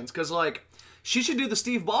operations because she should do the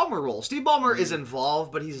Steve Ballmer role. Steve Ballmer is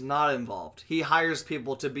involved, but he's not involved. He hires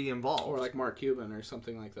people to be involved, Or Mark Cuban or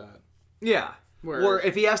something like that. yeah. Where- Or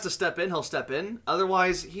if he has to step in, he'll step in.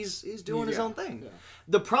 Otherwise, he's doing his own thing. Yeah.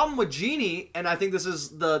 The problem with Jeannie, and I think this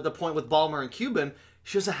is the point with Ballmer and Cuban,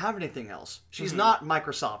 she doesn't have anything else. She's not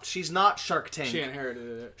Microsoft. She's not Shark Tank. She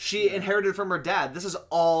inherited it. She inherited from her dad. This is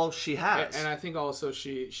all she has. And I think also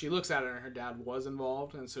she looks at it and her dad was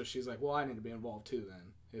involved, and so she's like, well, I need to be involved too then.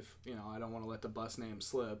 If, I don't want to let the bus name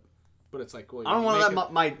slip. But it's well, I don't want to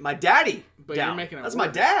let my daddy but down. You're making it That's worse.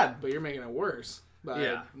 my dad. But you're making it worse by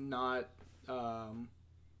Yeah. not, I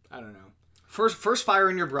don't know. First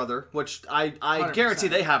firing your brother, which I 100%. guarantee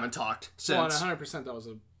they haven't talked Well, since. and 100% that was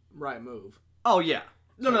a right move. Oh, yeah.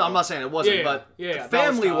 No, I'm not saying it wasn't, Yeah, but yeah, that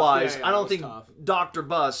was family-wise, tough. Yeah, I that don't was think tough. Dr.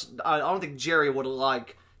 Bus, I don't think Jerry would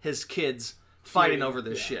like his kids fighting Yeah, over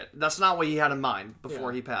this yeah. shit. That's not what he had in mind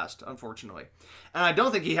before Yeah. he passed, unfortunately. And I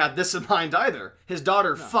don't think he had this in mind either. His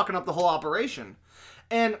daughter fucking up the whole operation.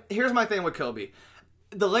 And here's my thing with Kobe.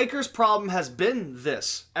 The Lakers' problem has been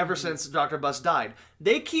this ever since Dr. Bus died.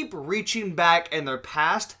 They keep reaching back in their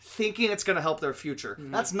past, thinking it's going to help their future.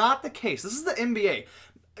 That's not the case. This is the NBA.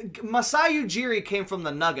 Masai Ujiri came from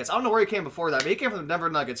the Nuggets. I don't know where he came before that, but he came from the Denver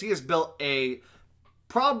Nuggets. He has built a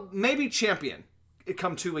maybe champion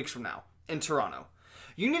come 2 weeks from now in Toronto.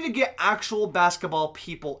 You need to get actual basketball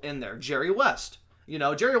people in there. Jerry West.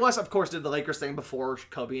 Jerry West, of course, did the Lakers thing before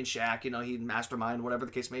Kobe and Shaq. He mastermind, whatever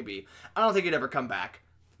the case may be. I don't think he'd ever come back.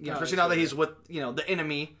 Especially now that he's with, the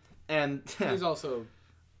enemy. And He's also,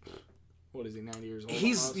 what is he, 90 years old?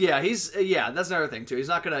 he's that's another thing, too. He's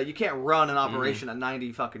not going to, you can't run an operation at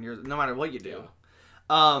 90 fucking years, no matter what you do.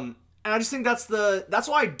 Yeah. And I just think that's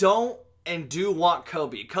why I don't and do want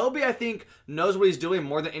Kobe. Kobe, I think, knows what he's doing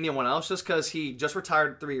more than anyone else just because he just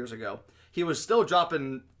retired 3 years ago. He was still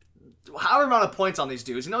dropping however amount of points on these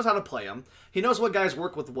dudes. He knows how to play them. He knows what guys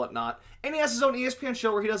work with and whatnot. And he has his own ESPN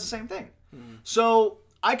show where he does the same thing. So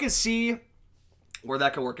I could see where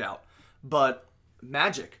that could work out. But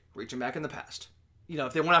Magic, reaching back in the past.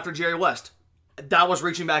 If they went after Jerry West, that was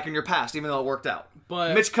reaching back in your past, even though it worked out.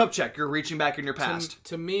 But Mitch Kupchak, you're reaching back in your past.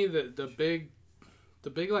 To me, the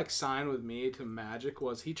big like sign with me to Magic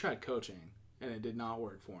was he tried coaching and it did not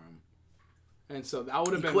work for him. And so that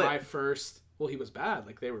would have been my first. Well, he was bad.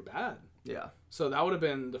 Like they were bad. Yeah. So that would have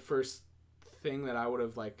been the first thing that I would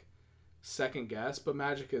have like second guessed. But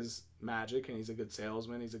Magic is Magic, and he's a good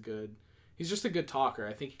salesman. He's just a good talker.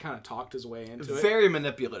 I think he kind of talked his way into it. Very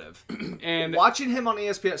manipulative. And watching him on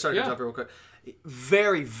ESPN, sorry to jump in real quick.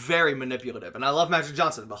 Very, very manipulative. And I love Magic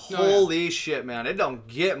Johnson, but holy shit, man. It don't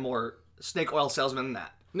get more snake oil salesman than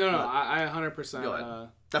that. No, I 100%. Go ahead.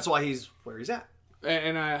 That's why he's where he's at.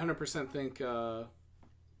 And I 100% think,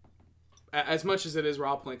 as much as it is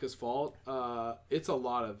Rob Pelinka's fault, it's a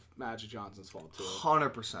lot of Magic Johnson's fault, too.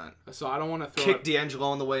 100%. So I don't want to throw Kick D'Angelo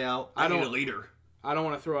on the way out. I need a leader. I don't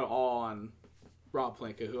want to throw it all on Rob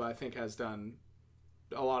Pelinka, who I think has done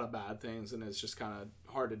a lot of bad things and is just kind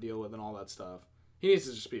of hard to deal with and all that stuff. He needs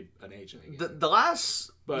to just be an agent again. The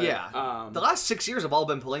last 6 years have all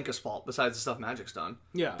been Pelinka's fault, besides the stuff Magic's done.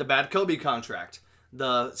 Yeah. The bad Kobe contract,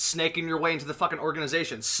 the snaking your way into the fucking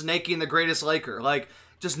organization, snaking the greatest Laker, like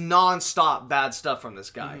just nonstop bad stuff from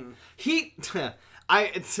this guy.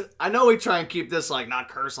 I know we try and keep this like not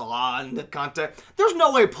curse a lot in the context. There's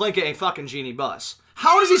no way Pelinka ain't fucking Jeannie Buss.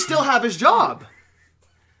 How does he still have his job?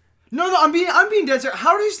 No, I'm being dead serious.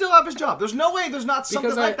 How does he still have his job? There's no way there's not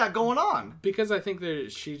something like that going on. Because I think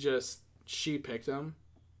that she picked him,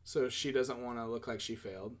 so she doesn't want to look like she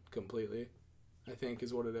failed completely, I think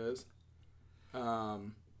is what it is. That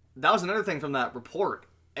was another thing from that report.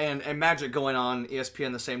 And Magic going on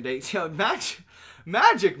ESPN the same day.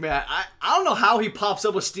 Magic, man. I don't know how he pops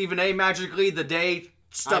up with Stephen A. magically the day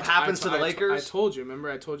stuff happens to the Lakers. I told you. Remember,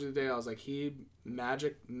 I told you the day I was like, he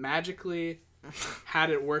magically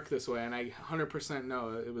had it work this way, and I 100%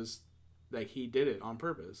 know it was like he did it on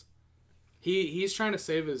purpose. He's trying to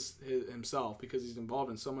save himself because he's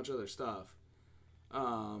involved in so much other stuff.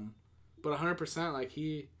 But 100% like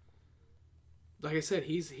I said,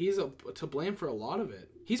 he's to blame for a lot of it.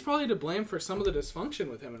 He's probably to blame for some of the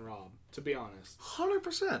dysfunction with him and Rob, to be honest.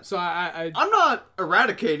 100%. So I'm not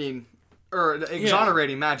eradicating or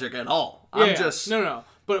exonerating Magic at all. I'm just no.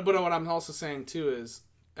 But what I'm also saying too is,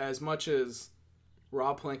 as much as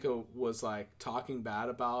Rob Pelinka was like talking bad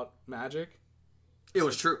about Magic, it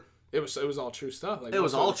was true. It was all true stuff. Like it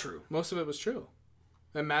was all true. Most of it was true,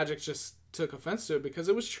 and Magic just took offense to it because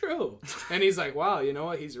it was true. And he's like, "Wow, you know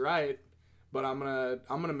what? He's right." But I'm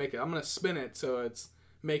gonna make it. I'm gonna spin it so it's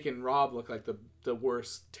making Rob look like the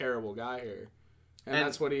worst, terrible guy here, and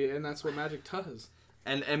that's what Magic does.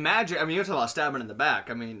 And Magic, I mean, you're talking about stabbing in the back.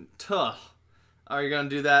 I mean, are you gonna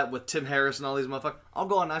do that with Tim Harris and all these motherfuckers? I'll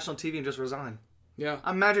go on national TV and just resign. Yeah,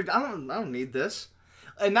 I'm Magic. I don't need this.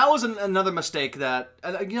 And that was another mistake that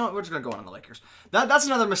we're just gonna go on the Lakers. That's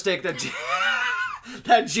another mistake that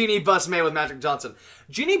that Jeannie Buss made with Magic Johnson.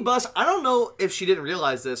 Jeannie Buss, I don't know if she didn't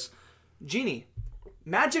realize this. Jeannie,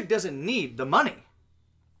 Magic doesn't need the money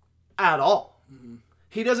at all. Mm-hmm.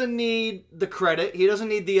 He doesn't need the credit. He doesn't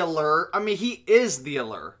need the allure. I mean, he is the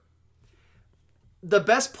allure. The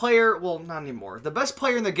best player, well, not anymore. The best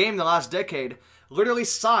player in the game the last decade literally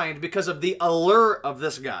signed because of the allure of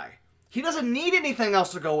this guy. He doesn't need anything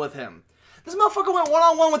else to go with him. This motherfucker went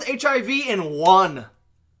one-on-one with HIV and won.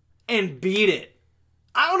 And beat it.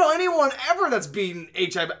 I don't know anyone ever that's beaten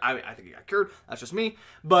HIV. I think he got cured. That's just me.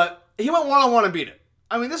 But he went one-on-one and beat it.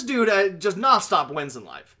 I mean, this dude just non-stop wins in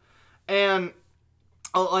life. And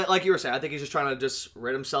like you were saying, I think he's just trying to just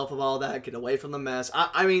rid himself of all that, get away from the mess.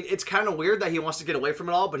 I mean, it's kind of weird that he wants to get away from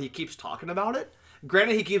it all, but he keeps talking about it.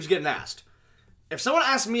 Granted, he keeps getting asked. If someone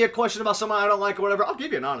asks me a question about someone I don't like or whatever, I'll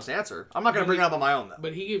give you an honest answer. I'm not going to bring it up on my own, though.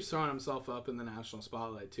 But he keeps throwing himself up in the national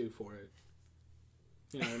spotlight, too, for it.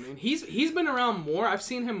 You know what I mean? He's been around more. I've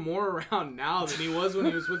seen him more around now than he was when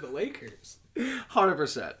he was with the Lakers.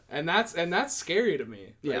 100%. And that's scary to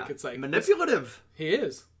me. Yeah. Like, it's like manipulative. He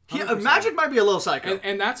is. Magic might be a little psycho.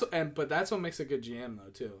 But that's what makes a good GM though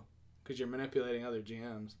too, because you're manipulating other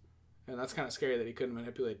GMs, and that's kind of scary that he couldn't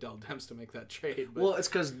manipulate Dell Demps to make that trade. But, well, it's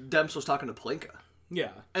because Demps was talking to Pelinka. Yeah.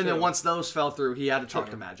 And then once those fell through, he had to talk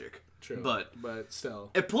to Magic. True. But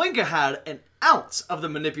still, if Pelinka had an ounce of the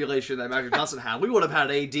manipulation that Magic Johnson had, we would have had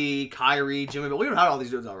AD, Kyrie, Jimmy, but we would have had all these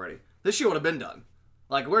dudes already. This shit would have been done.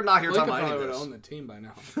 Like, we're not here talking about any of this. Pelinka probably would have owned the team by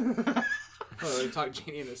now. They talked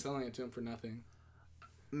Genie into selling it to him for nothing.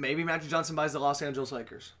 Maybe Magic Johnson buys the Los Angeles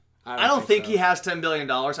Lakers. I don't think so. he has $10 billion.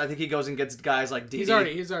 I think he goes and gets guys like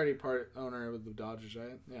Didi. He's already part owner of the Dodgers,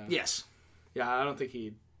 right? Yeah. Yes. Yeah, I don't think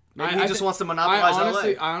he. Maybe he just wants to monopolize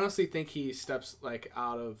LA. I honestly think he steps like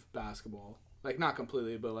out of basketball, like not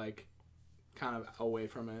completely, but like kind of away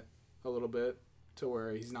from it a little bit, to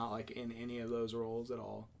where he's not like in any of those roles at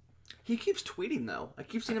all. He keeps tweeting though. I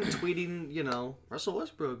keep seeing him tweeting. Russell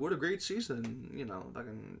Westbrook, what a great season.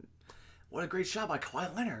 Fucking, what a great shot by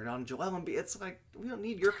Kawhi Leonard on Joel Embiid. It's like, we don't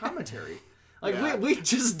need your commentary. Like Yeah. we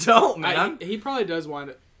just don't, man. He probably does wind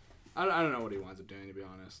up. I don't know what he winds up doing, to be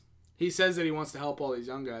honest. He says that he wants to help all these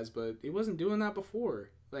young guys, but he wasn't doing that before.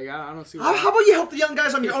 Like, I don't see why. How about you help the young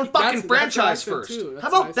guys on your own fucking That's what I franchise said, first? too. That's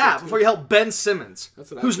How what I about said, that too. before you help Ben Simmons, That's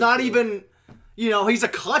what I who's said, not too. even, he's a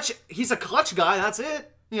clutch guy. That's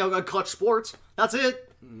it. A clutch sports. That's it.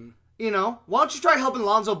 Mm-hmm. Why don't you try helping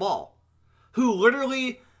Lonzo Ball, who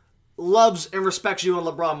literally loves and respects you and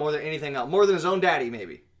LeBron more than anything else, more than his own daddy,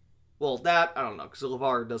 maybe. Well, that, I don't know, because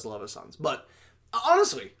LeVar does love his sons. But,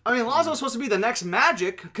 honestly, Lonzo was supposed to be the next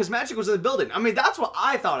Magic, because Magic was in the building. That's what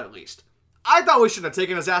I thought, at least. I thought we shouldn't have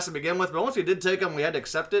taken his ass to begin with, but once we did take him, we had to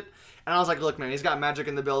accept it. And I was like, look, man, he's got Magic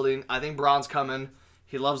in the building. I think Bron's coming.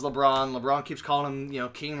 He loves LeBron. LeBron keeps calling him,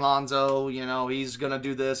 King Lonzo. He's going to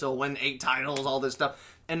do this. He'll win 8 titles, all this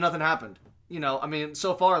stuff. And nothing happened.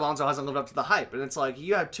 So far, Lonzo hasn't lived up to the hype. And it's like,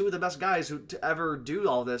 you have 2 of the best guys to ever do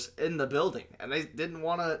all this in the building. And they didn't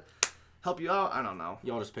want to help you out. I don't know.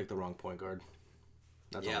 Y'all just picked the wrong point guard.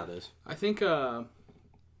 That's all it is. I think. Yeah.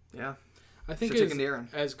 I think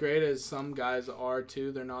as great as some guys are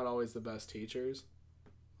too, they're not always the best teachers,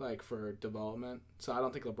 like for development. So I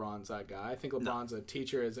don't think LeBron's that guy. I think LeBron's a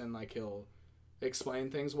teacher, as in like he'll explain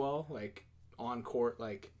things well, like on court,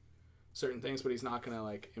 like certain things, but he's not gonna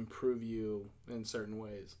like improve you in certain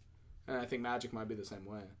ways. And I think Magic might be the same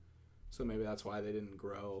way. So maybe that's why they didn't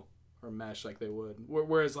grow or mesh like they would.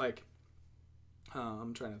 Whereas like,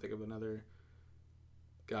 I'm trying to think of another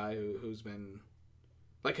guy who's been.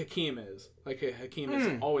 Like Hakeem is. Hakeem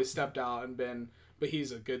has always stepped out and been... But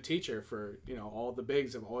he's a good teacher for, all the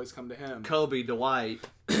bigs have always come to him. Kobe, Dwight,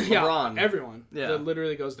 Yeah, LeBron. everyone. Yeah. That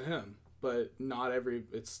literally goes to him. But not every...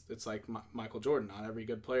 It's like Michael Jordan. Not every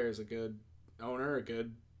good player is a good owner, a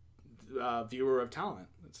good viewer of talent.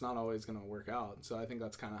 It's not always going to work out. So I think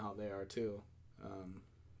that's kind of how they are too.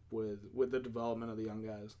 With the development of the young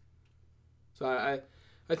guys. So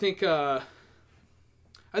I think...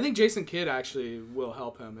 I think Jason Kidd actually will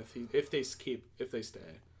help him if they stay.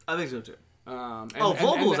 I think so too.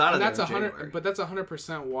 Vogel's out of that's there in January. But that's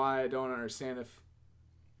 100% why I don't understand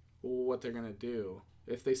what they're gonna do.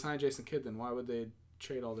 If they sign Jason Kidd, then why would they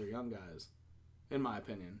trade all their young guys? In my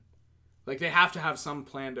opinion, like they have to have some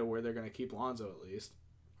plan to where they're gonna keep Lonzo at least,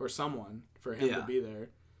 or someone for him to be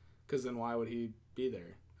there. Because then why would he be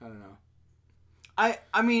there? I don't know. I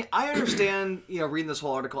understand, reading this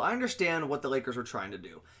whole article, I understand what the Lakers were trying to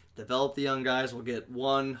do. Develop the young guys. We'll get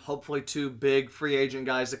 1, hopefully 2 big free agent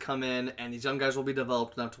guys to come in, and these young guys will be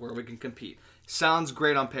developed enough to where we can compete. Sounds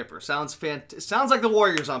great on paper. Sounds like the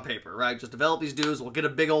Warriors on paper, right? Just develop these dudes. We'll get a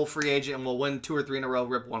big old free agent, and we'll win 2 or 3 in a row,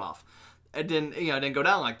 rip one off. It didn't go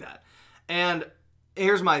down like that. And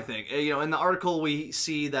here's my thing. In the article, we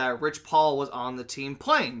see that Rich Paul was on the team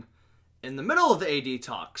playing in the middle of the AD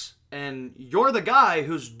talks. And you're the guy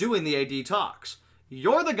who's doing the AD talks.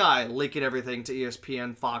 You're the guy leaking everything to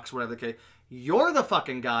ESPN, Fox, whatever the case. You're the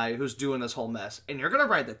fucking guy who's doing this whole mess. And you're going to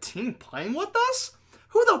ride the team playing with us?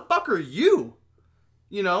 Who the fuck are you?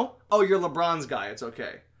 Oh, you're LeBron's guy. It's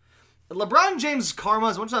okay. LeBron James' karma,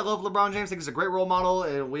 as much as I love LeBron James, I think he's a great role model.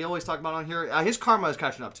 And we always talk about on here. His karma is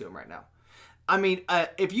catching up to him right now.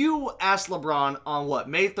 If you ask LeBron on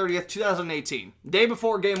May 30th, 2018, day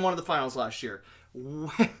before Game 1 of the Finals last year,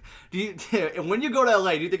 when you go to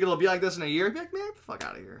LA, do you think it'll be like this in a year? You'd be like, man, get the fuck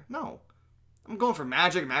out of here. No. I'm going for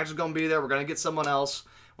Magic. Magic's going to be there. We're going to get someone else.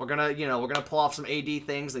 We're going to pull off some AD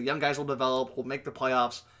things. The young guys will develop. We'll make the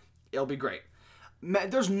playoffs. It'll be great. Man,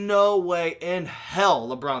 there's no way in hell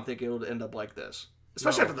LeBron think it would end up like this.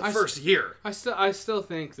 Especially after the first year. I still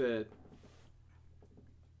think that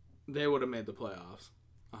they would have made the playoffs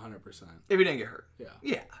 100%. If he didn't get hurt. Yeah.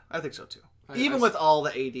 Yeah, I think so too. Even with all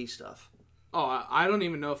the AD stuff. Oh, I don't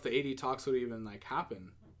even know if the AD talks would even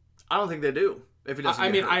happen. I don't think they do. If he doesn't.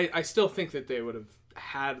 I still think that they would have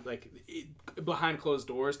had behind closed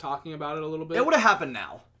doors talking about it a little bit. It would have happened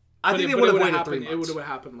now. I think they would have waited 3 months. It would have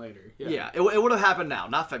happened later. Yeah, it would have happened now,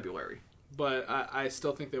 not February. But I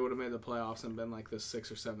still think they would have made the playoffs and been the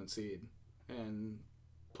 6th or 7th seed and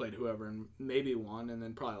played whoever and maybe won and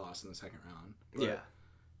then probably lost in the second round. But,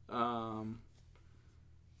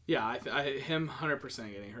 him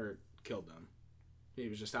 100% getting hurt killed them. He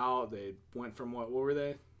was just out. They went from what were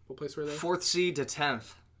they? What place were they? 4th seed to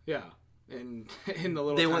 10th. Yeah. In the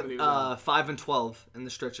little They time went that he was 5-12 in the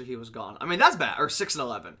stretch that he was gone. I mean, that's bad. Or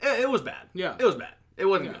 6-11. It was bad. Yeah. It was bad. It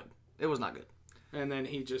wasn't good. It was not good. And then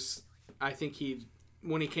he just, I think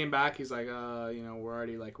when he came back, he's like, we're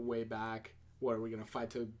already like way back. What, are we gonna fight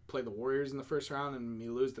to play the Warriors in the first round and we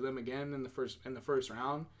lose to them again in the first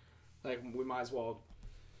round? Like, we might as well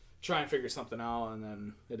try and figure something out. And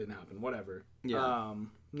then it didn't happen. Whatever. Yeah.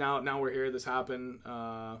 Now we're here. This happened.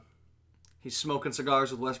 He's smoking cigars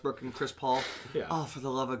with Westbrook and Chris Paul. Yeah. Oh, for the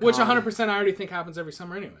love of God. Which 100% I already think happens every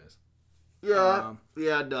summer, anyways. Yeah.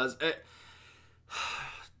 Yeah, it does.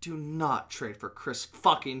 Do not trade for Chris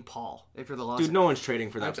fucking Paul if you're the Los Dude, no one's trading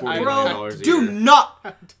for that $40 million Bro, a do year.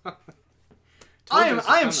 not.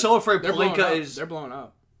 I am so afraid They're blowing Pelinka up. is. They're blowing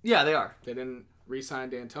up. Yeah, they are. They didn't re-sign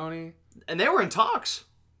D'Antoni. And they were in talks.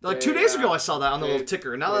 Like 2 days ago, I saw that on the little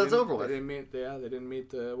ticker. Now that's over with. They didn't meet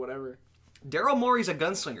the whatever. Daryl Morey's a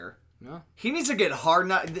gunslinger. No. He needs to get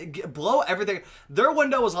hard, blow everything. Their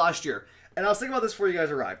window was last year. And I was thinking about this before you guys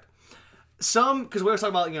arrived. Because we were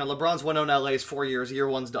talking about, LeBron's window in LA is 4 years. Year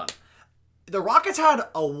one's done. The Rockets had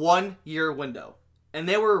a 1-year window. And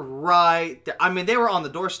they were right there. I mean, they were on the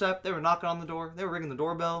doorstep. They were knocking on the door. They were ringing the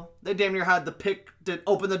doorbell. They damn near had the pick to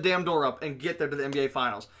open the damn door up and get there to the NBA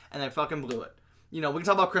Finals. And they fucking blew it. We can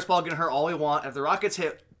talk about Chris Paul getting hurt all we want. If the Rockets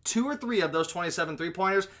hit 2 or 3 of those 27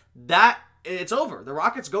 three-pointers, it's over. The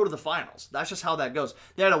Rockets go to the finals. That's just how that goes.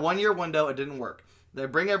 They had a 1-year window. It didn't work. They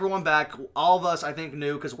bring everyone back. All of us, I think,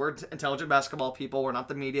 knew, because we're intelligent basketball people. We're not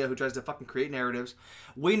the media who tries to fucking create narratives.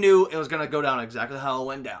 We knew it was going to go down exactly how it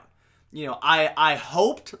went down. I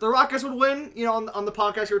hoped the Rockets would win, on the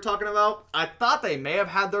podcast you were talking about. I thought they may have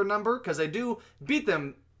had their number, because they do beat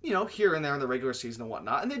them, here and there in the regular season and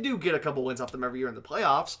whatnot. And they do get a couple wins off them every year in the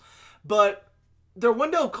playoffs. But their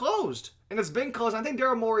window closed. And it's been closed. I think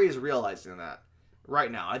Daryl Morey is realizing that right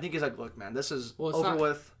now. I think he's like, look, man, this is over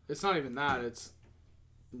with. It's not even that. It's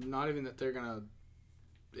not even that they're going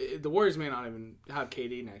to... The Warriors may not even have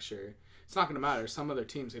KD next year. It's not going to matter. Some other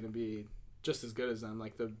team's going to be just as good as them.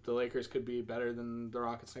 Like, the Lakers could be better than the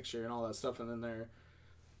Rockets next year and all that stuff. And then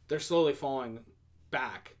they're slowly falling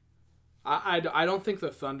back. I don't think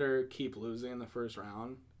the Thunder keep losing in the first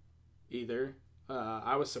round either.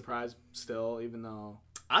 I was surprised still, even though...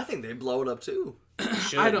 I think they blow it up too.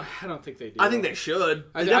 I don't think they do. I think they should.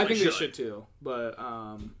 I think they should too. But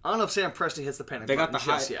I don't know if Sam Presti hits the panic They got button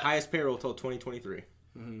the just yet. highest payroll till 2023.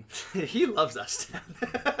 He loves that stat.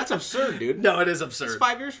 That's absurd, dude. No, it is absurd. It's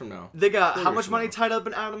 5 years from now. They got how much money tied up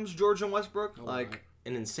in Adams, George, and Westbrook? Like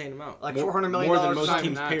an insane amount. Like $400 million. More than most not teams'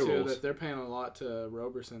 even that, too, payrolls. that they're paying a lot to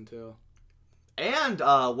Roberson too. And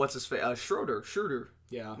what's his face? Schroeder.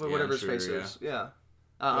 Yeah. Whatever his Schroeder, face is. Yeah.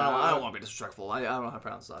 Yeah, I don't want to be disrespectful. I don't know how to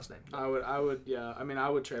pronounce his last name. I would. Yeah. I mean, I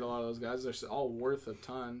would trade a lot of those guys. They're all worth a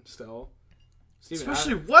ton still.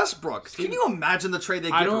 Especially Westbrook. Can you imagine the trade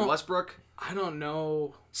they get for Westbrook? I don't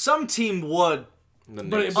know. Some team would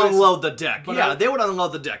But unload the deck. Yeah, they would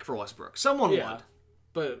unload the deck for Westbrook. Someone would.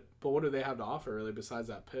 But what do they have to offer really besides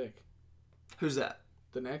that pick? Who's that?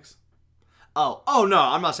 The Knicks. Oh no!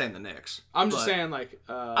 I'm not saying the Knicks. I'm just saying like.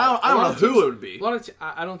 I don't know who it would be.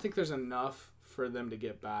 I don't think there's enough for them to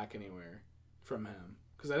get back anywhere from him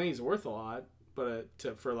because I think he's worth a lot, but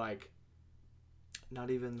for like. Not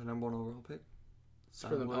even the number 1 overall pick.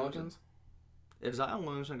 For the Pelicans. If Zion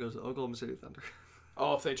Williamson goes to Oklahoma City Thunder.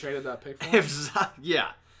 Oh, if they traded that pick for him?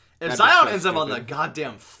 If Zion ends up on the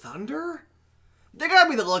goddamn Thunder, they gotta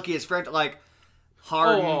be the luckiest franchise. Like,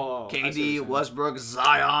 Harden, KD, Westbrook,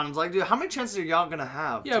 Zion. It's like, dude, how many chances are y'all gonna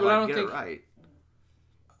have to I don't get think, it right?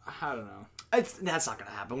 I don't know. That's not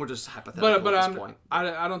gonna happen. We're just hypothetical at this point.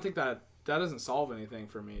 I don't think that doesn't solve anything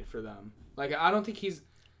for them. Like, I don't think he's...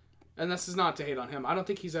 And this is not to hate on him. I don't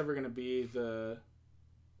think he's ever gonna be the...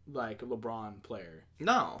 like LeBron player.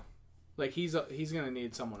 No. Like he's gonna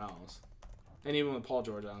need someone else. And even with Paul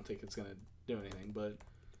George, I don't think it's gonna do anything. But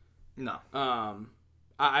no.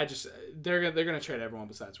 I just they're gonna trade everyone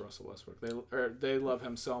besides Russell Westbrook. They love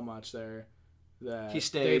him so much there that he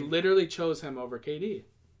stayed. They literally chose him over KD.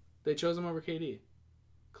 They chose him over KD.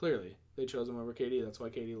 Clearly, they chose him over KD. That's why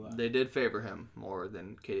KD left. They did favor him more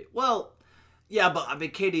than KD. Well. Yeah, but I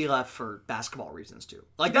mean, KD left for basketball reasons too.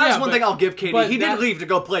 Like that's one thing I'll give KD. He did leave to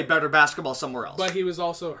go play better basketball somewhere else. But he was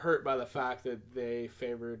also hurt by the fact that they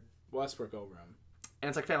favored Westbrook over him. And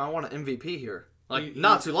it's like, fam, I want an MVP here. Like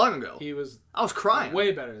not too long ago, I was crying.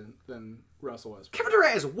 Way better than Russell Westbrook. Kevin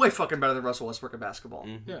Durant is way fucking better than Russell Westbrook in basketball.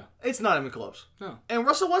 Mm-hmm. Yeah, it's not even close. No, and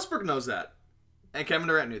Russell Westbrook knows that, and Kevin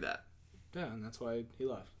Durant knew that. Yeah, and that's why he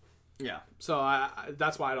left. Yeah. So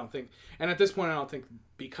that's why I don't think, and at this point, I don't think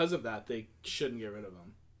because of that they shouldn't get rid of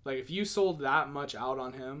him. Like, if you sold that much out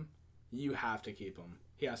on him, you have to keep him.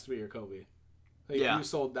 He has to be your Kobe. Like, if you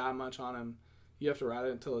sold that much on him, you have to ride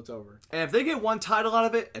it until it's over. And if they get one title out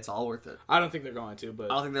of it, it's all worth it. I don't think they're going to,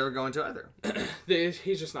 but... I don't think they were going to either.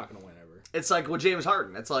 He's just not going to win ever. It's like with James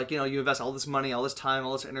Harden. It's like, you invest all this money, all this time,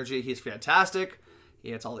 all this energy. He's fantastic. He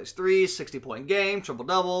hits all these threes, 60-point game,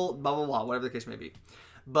 triple-double, blah, blah, blah, whatever the case may be.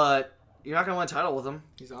 But you're not going to win a title with him.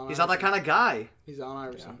 He's not that kind of guy. He's Allen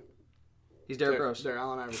Iverson. Yeah. He's Derrick Rose. They're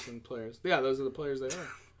Allen Iverson players. Yeah, those are the players they are.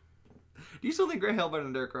 Do you still think Grant Hill better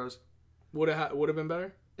than Derrick Rose? Would have been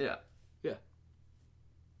better? Yeah. Yeah.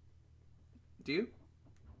 Do you?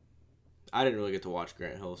 I didn't really get to watch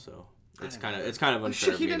Grant Hill, so it's kind of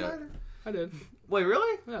unfair of me to... I did. Wait,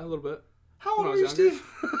 really? Yeah, a little bit. How old are you, Steve?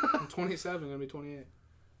 I'm 27, gonna be 28.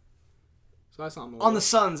 So I saw him a little on bit. the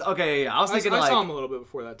Suns. Okay, yeah. I saw him a little bit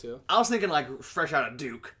before that too. I was thinking like fresh out of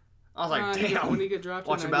Duke. I was like, damn. When he get drafted,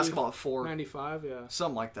 watching 90, basketball at 4. 95, yeah.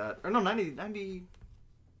 Something like that. Or no, 90.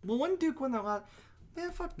 Well, when Duke won that last... Man,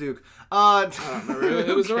 fuck Duke. I don't remember.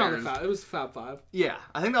 It was around it was the Fab Five. Yeah,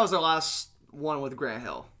 I think that was their last one with Grant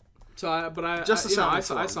Hill. So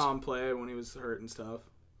I saw him play when he was hurt and stuff.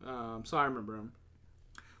 So I remember him.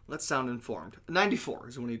 Let's sound informed. 94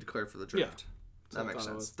 is when he declared for the draft. Yeah, that makes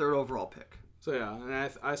sense. 3rd overall pick. So yeah, and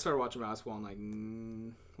I started watching basketball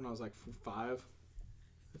in when I was like 5.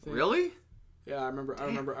 I think. Really? Yeah, I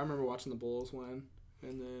remember watching the Bulls win,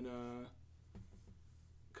 and then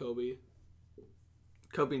Kobe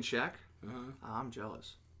and Shaq? Uh-huh. Oh, I'm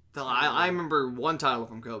jealous. I remember one title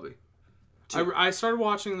from Kobe. I started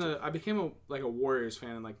watching I became a Warriors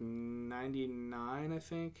fan in like 99, I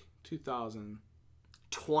think. 2000.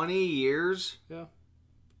 20 years? Yeah.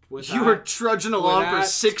 You were trudging along for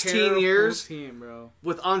 16 years? Team, bro.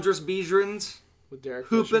 With Andres Biedrins? With Derek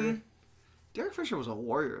Hoopin. Fisher. Derek Fisher was a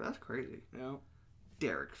Warrior. That's crazy. Yeah.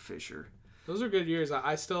 Derek Fisher. Those are good years.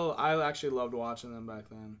 I actually loved watching them back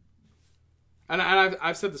then. And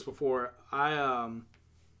I've said this before. I'm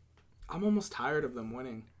almost tired of them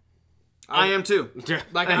winning. I am too.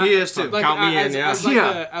 Like he is too. Like, count me in.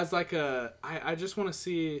 I just want to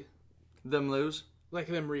see them lose. Like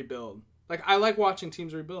them rebuild. Like I like watching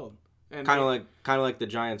teams rebuild. And kind of like the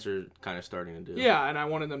Giants are kind of starting to do. Yeah, and I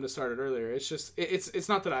wanted them to start it earlier. It's just it's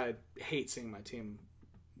not that I hate seeing my team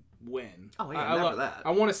win. Oh yeah, never that.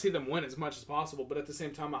 I want to see them win as much as possible, but at the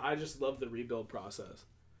same time, I just love the rebuild process.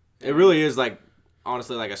 It really is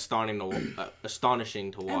honestly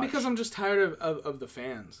astonishing to watch. And because I'm just tired of the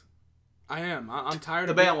fans. I am. I'm tired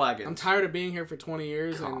the of bandwagon. I'm tired of being here for 20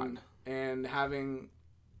 years and having.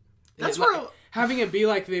 Having it be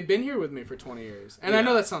like they've been here with me for 20 years. And I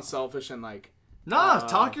know that sounds selfish and like... Nah,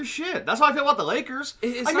 talk your shit. That's how I feel about the Lakers.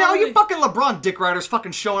 It's all you fucking LeBron dick riders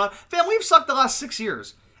fucking showing up. Fam, we've sucked the last 6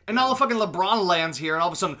 years. And now the fucking LeBron lands here and all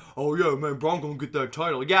of a sudden, oh yeah, man, Bron gonna get that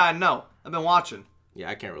title. Yeah, I know. I've been watching. Yeah,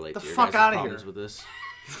 I can't relate the to your fuck guys' out of problems here with this.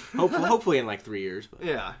 Hopefully in like 3 years. But.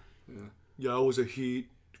 Yeah. Yeah, I was a Heat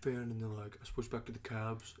fan and then I switched back to the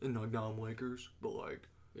Cavs and now I'm Lakers. But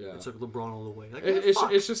yeah. It's like LeBron all the way. Like,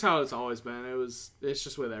 it's just how it's always been. It's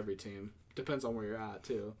just with every team. Depends on where you're at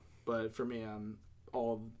too. But for me, I'm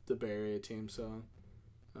all the Bay Area teams. So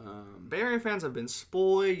Bay Area fans have been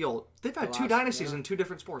spoiled. They've had 2 dynasties in 2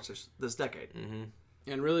 different sports this decade. Mm-hmm.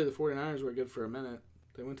 And really, the 49ers were good for a minute.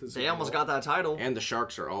 They went to the They almost got that title. And the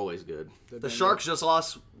Sharks are always good. The Sharks just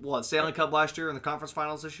lost Stanley Cup last year in the conference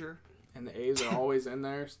finals this year. And the A's are always in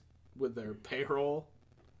there with their payroll.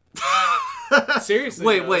 Seriously.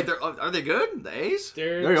 Wait, are they good? The A's?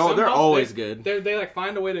 They're always good. They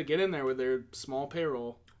find a way to get in there with their small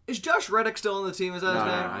payroll. Is Josh Reddick still on the team? Is that his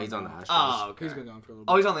name? No, he's on the Astros. Oh, okay. He's been gone for a little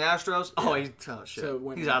bit. Oh, he's on the Astros? Oh, shit. So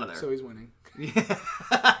he's out of there. So he's winning. Yeah,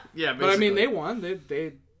 basically. But I mean, they won.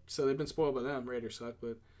 So they've been spoiled by them. Raiders suck,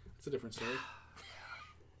 but it's a different story.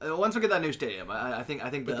 Once we get that new stadium, I think.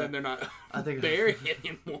 But then they're not. I think Bay Area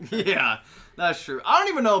anymore. Yeah, that's true. I don't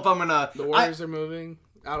even know if I'm gonna. The Warriors are moving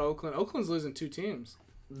out of Oakland. Oakland's losing 2 teams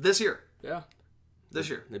this year. Yeah, this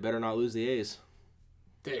year. They better not lose the A's.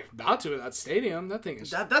 They're about to in that stadium. That thing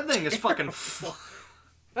is. That thing is fucking.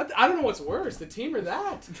 I don't know what's worse, the team or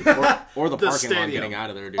that. or the parking stadium. lot getting out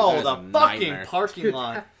of there, dude. Oh, the fucking parking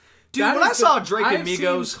lot. Dude, when I saw Drake and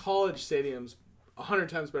Migos... I've seen college stadiums 100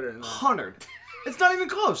 times better than that. 100. It's not even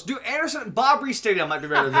close. Dude, Bob Reed Stadium might be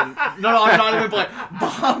better than... No, I'm not even playing.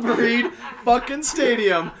 Bob Reed fucking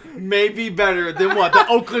Stadium may be better than what? The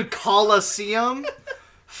Oakland Coliseum?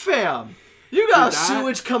 Fam. You got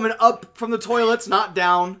sewage coming up from the toilets, not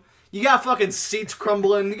down. You got fucking seats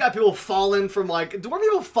crumbling. You got people falling from were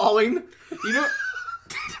people falling? You know...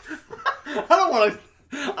 I don't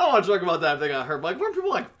want to talk about that if they got hurt. But weren't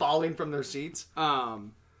people falling from their seats? I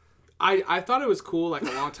I thought it was cool like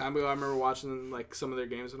a long time ago. I remember watching like some of their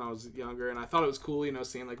games when I was younger, and I thought it was cool,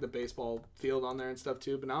 seeing like the baseball field on there and stuff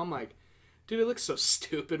too. But now I'm like, dude, it looks so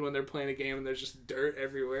stupid when they're playing a game and there's just dirt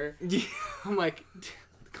everywhere. Yeah. I'm like,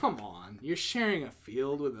 come on, you're sharing a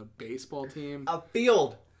field with a baseball team. A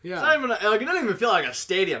field. Yeah. It's not even it doesn't even feel like a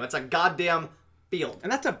stadium. It's a goddamn field.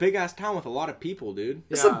 And that's a big ass town with a lot of people, dude.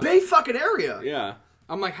 It's a big fucking area. Yeah.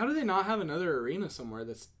 I'm like, how do they not have another arena somewhere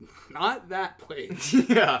that's not that place?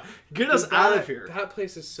 Yeah. Get us out of here. That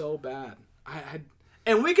place is so bad.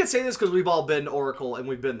 And we can say this because we've all been to Oracle and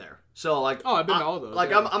we've been there. So like, I've been to all those. Like,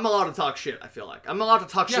 yeah. I'm allowed to talk shit. I feel like I'm allowed to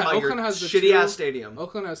talk shit about Oakland your has shitty ass stadium.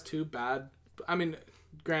 Oakland has 2 bad. I mean,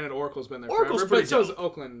 granted, Oracle's been there Oracle's forever, but so dope. has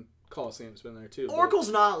Oakland Coliseum's been there too. Oracle's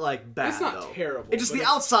not like bad. It's not though. terrible. It's just the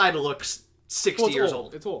outside looks 60 years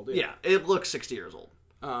old. It's old. Yeah, it looks 60 years old.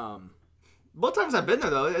 Both times I've been there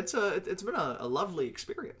though, it's been a lovely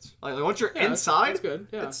experience. Like once you're inside, it's good.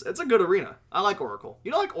 Yeah, it's a good arena. I like Oracle.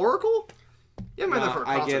 You don't like Oracle? You haven't been there for a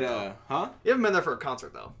concert. You haven't been there for a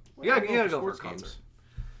concert though. You gotta go for a concert.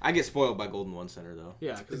 I get spoiled by Golden One Center though.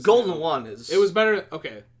 Yeah, the Golden One is. It was better.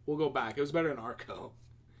 Okay, we'll go back. It was better than Arco.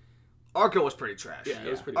 Arco was pretty trash. Yeah,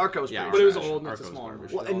 it was pretty. Arco was pretty trash. But it was old and it's a smaller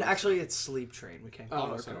version. Well, and actually, it's Sleep Train. We can't call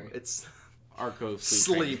it Arco. Sorry. It's Arco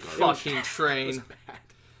Sleep fucking Train.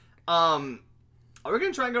 Are we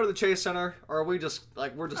gonna try and go to the Chase Center, or are we just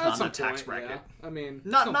like we're just not in a tax bracket? Yeah. I mean,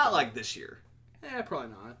 not like this year. Probably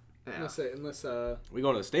not. Yeah. Unless we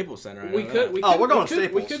go to the Staples Center. We're going to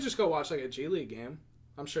Staples. We could just go watch like a G League game.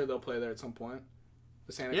 I'm sure they'll play there at some point.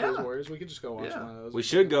 The Santa Cruz Warriors. We could just go watch one of those. We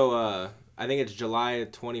should go. I think it's July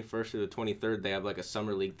 21st to the 23rd. They have like a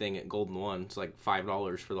summer league thing at Golden One. It's like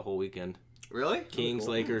 $5 for the whole weekend. Really? Kings,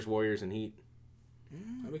 cool. Lakers, Warriors, and Heat.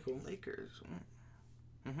 That'd be cool. Lakers.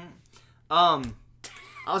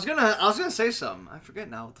 I was gonna say something. I forget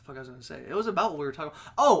now what the fuck I was gonna say. It was about what we were talking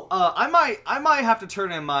about. Oh, I might have to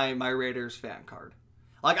turn in my Raiders fan card.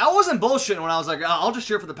 Like I wasn't bullshitting when I was like, I'll just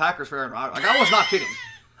cheer for the Packers for Aaron Rodgers. Like I was not kidding.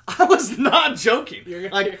 I was not joking. You're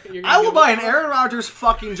I will buy an Aaron Rodgers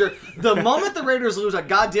fucking jersey. The moment the Raiders lose a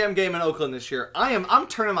goddamn game in Oakland this year, I'm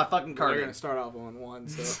turning my fucking card. They're gonna start off 1-1,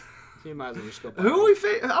 so you might as well just go. Who we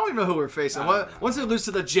face? I don't even know who we're facing. Once they lose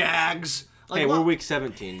to the Jags, we're week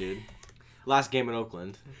 17, dude. Last game in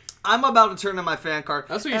Oakland. I'm about to turn in my fan card.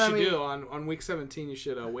 That's what you should do on week 17. You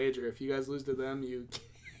should wager. If you guys lose to them, you.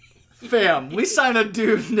 Fam, we signed a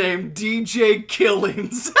dude named DJ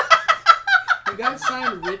Killings. You guys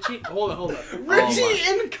signed Richie. Hold on. Richie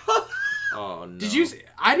and. Oh no! Did you?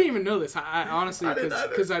 I didn't even know this. I honestly,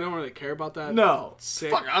 because I don't really care about that. No, sick,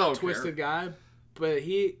 fuck, I don't twisted care. Guy. But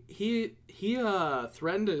he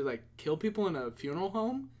threatened to like kill people in a funeral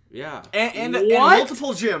home. Yeah, and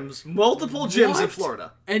multiple gyms in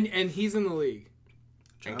Florida, and he's in the league.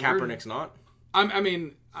 And Kaepernick's not. I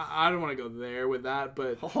mean, I don't want to go there with that,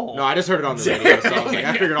 but no, I just heard it on the radio, so I was like,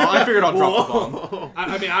 I figured I'll drop the bomb.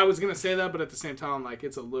 I mean, I was gonna say that, but at the same time, like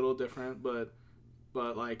it's a little different. But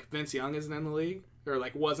like Vince Young isn't in the league, or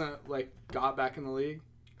like wasn't like got back in the league.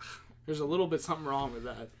 There's a little bit something wrong with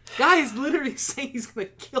that. Guy is literally saying he's gonna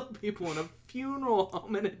kill people in a funeral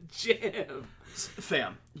home in a gym.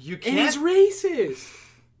 Fam, you can't. And he's racist.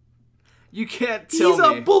 You can't tell me.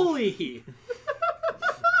 He's a bully.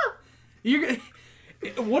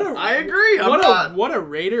 I agree. What a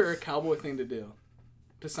Raider or Cowboy thing to do,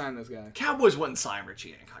 to sign this guy. Cowboys wouldn't sign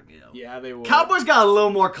Richie Incognito. Yeah, they would. Cowboys got a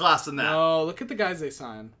little more class than that. No, look at the guys they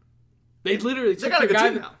signed. They literally took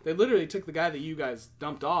the guy that you guys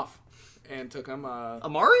dumped off, and took him.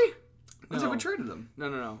 Amari? No, we traded him.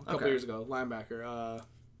 No. A couple years ago, linebacker.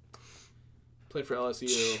 Played for LSU.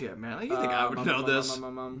 Shit, man. You think I would know this?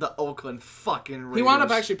 The Oakland fucking Raiders. He wound up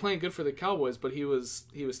actually playing good for the Cowboys, but he was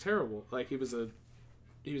terrible. Like he was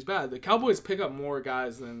bad. The Cowboys pick up more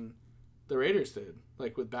guys than the Raiders did.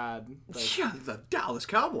 Like with bad. Like, yeah, the Dallas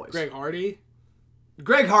Cowboys. Greg Hardy.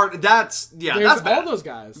 That's all bad. Those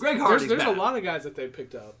guys. Greg Hardy's There's bad. a lot of guys that they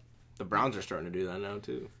picked up. The Browns are starting to do that now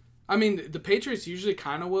too. I mean, the Patriots usually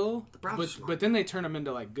kind of will, the but then they turn them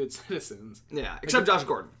into like good citizens. Yeah, except Josh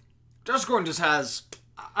Gordon. Josh Gordon just has.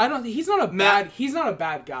 He's not a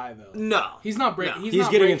bad guy though. No, he's not breaking. No. He's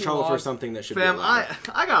getting in trouble for something that should be allowed.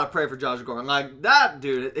 I gotta pray for Josh Gordon. Like that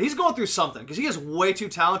dude, he's going through something because he is way too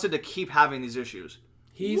talented to keep having these issues.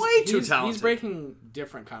 He's way too talented. He's breaking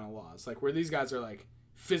different kind of laws, like where these guys are like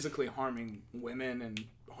physically harming women and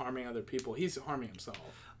harming other people. He's harming himself.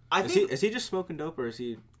 Is he just smoking dope or is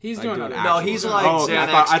he? He's like, doing no. He's like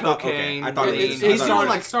Xanax, cocaine. I thought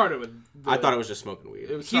I thought it was just smoking weed.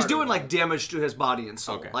 He's doing like damage to his body and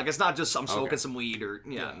soul. Okay. Like it's not just I'm smoking some weed or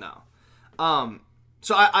no.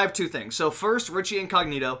 So I have two things. So first, Richie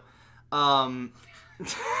Incognito.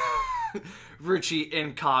 Richie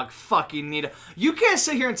Incognito. You can't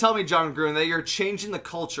sit here and tell me, John Gruden, that you're changing the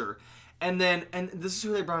culture. And this is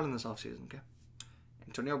who they brought in this offseason, okay?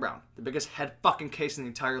 Antonio Brown, the biggest head fucking case in the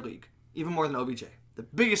entire league. Even more than OBJ. The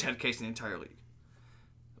biggest head case in the entire league.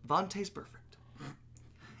 Vontae's perfect.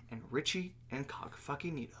 And Richie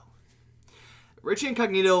Incognito. Richie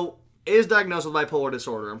Incognito is diagnosed with bipolar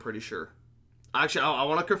disorder, I'm pretty sure. Actually, I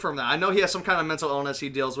want to confirm that. I know he has some kind of mental illness he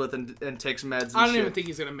deals with and takes meds and I don't shit. even think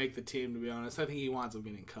he's going to make the team, to be honest. I think he winds up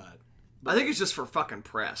getting cut. I think it's just for fucking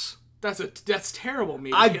press. That's terrible,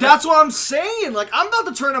 media. That's what I'm saying. Like, I'm about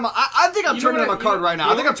to turn him. I think I'm turning him a card right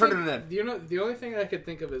now. I think I'm turning it in. You know, the only thing I could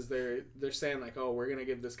think of is they're saying like, oh, we're gonna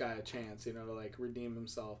give this guy a chance, to like redeem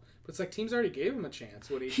himself. But it's like teams already gave him a chance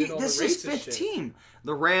when he did all the racist shit. This is his fifth team.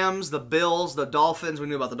 The Rams, the Bills, the Dolphins. We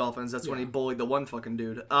knew about the Dolphins. That's when he bullied the one fucking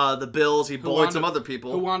dude. The Bills. He bullied some other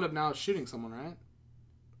people. Who wound up now shooting someone, right?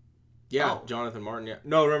 Yeah, Jonathan Martin, yeah.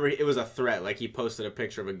 No, remember, it was a threat. Like, he posted a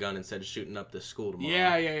picture of a gun and said, shooting up this school tomorrow.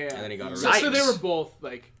 Yeah. And then he got arrested. So they were both,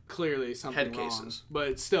 like, clearly something head wrong. cases.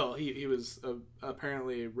 But still, he was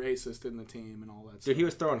apparently racist in the team and all that stuff. Dude, he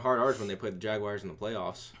was throwing hard R's when they played the Jaguars in the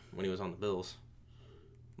playoffs when he was on the Bills.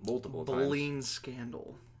 Multiple times. Bullying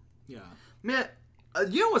scandal. Yeah. Man,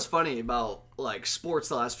 you know what's funny about, like, sports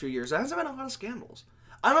the last few years? There hasn't been a lot of scandals.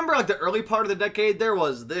 I remember, like, the early part of the decade, there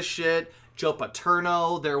was this shit, Joe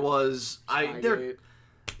Paterno, there was...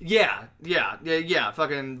 Yeah,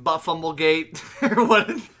 fucking Butt Fumblegate, or what...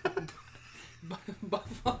 Butt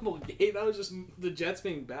Fumblegate? That was just the Jets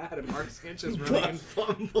being bad and Mark Sanchez running...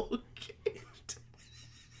 Butt Fumblegate.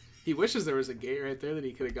 He wishes there was a gate right there that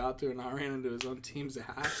he could have got through and not ran into his own team's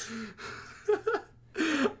ass.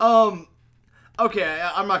 Okay,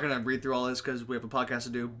 I'm not going to read through all this because we have a podcast to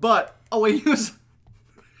do, but... Oh, wait, he was...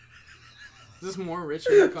 Is this more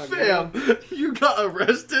Richie Incognito? Fam, you got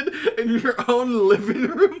arrested in your own living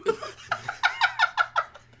room?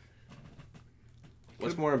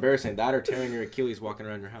 What's more embarrassing, that or tearing your Achilles walking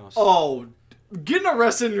around your house? Oh, getting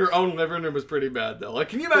arrested in your own living room is pretty bad, though. Like,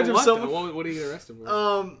 can you imagine someone... What did he get arrested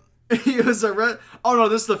for? He was arrested... Oh, no,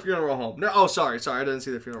 this is the funeral home. No, oh, sorry, I didn't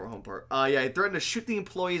see the funeral home part. Yeah, he threatened to shoot the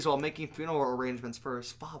employees while making funeral arrangements for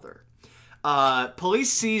his father.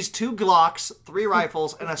 Police seized 2 Glocks, 3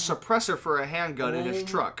 rifles, and a suppressor for a handgun in his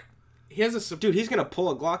truck. He has a Dude, he's gonna pull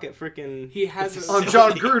a Glock at freaking... He has on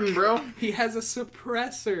John Gruden, bro. He has a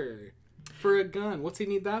suppressor for a gun. What's he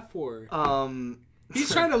need that for?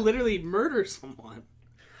 He's trying to literally murder someone.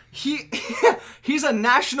 He's a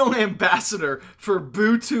national ambassador for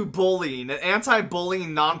Boo to Bullying, an anti-bullying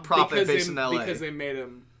nonprofit based in LA. Because they made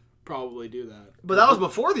him probably do that. But that was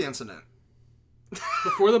before the incident.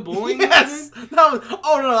 Before the bullying? Yes. That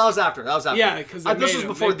was after. Yeah, because this was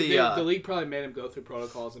before the league probably made him go through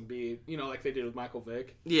protocols and be, like they did with Michael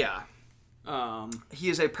Vick. Yeah. He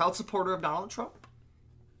is a proud supporter of Donald Trump.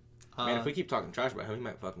 Man, if we keep talking trash about him, he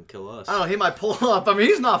might fucking kill us. Oh, he might pull up. I mean,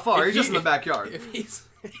 he's not far. He's just in the backyard. If he's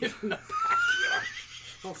in the backyard.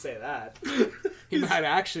 Don't say that. He might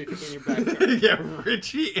actually be in your backyard. Yeah,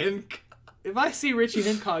 Richie Incognito. If I see Richie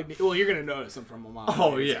Incognito, well, you're going to notice him from a mile.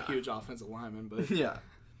 Oh, He's yeah. a huge offensive lineman. But yeah.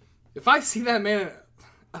 If I see that man,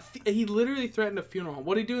 he literally threatened a funeral home.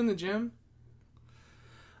 What did he do in the gym?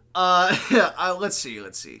 Let's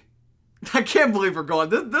see. I can't believe we're going.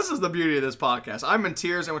 This is the beauty of this podcast. I'm in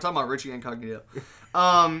tears, and we're talking about Richie Incognito.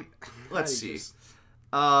 Let's see.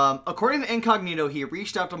 According to Incognito, he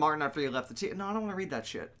reached out to Martin after he left the team. No, I don't want to read that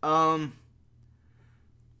shit.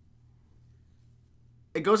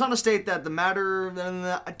 It goes on to state that the matter...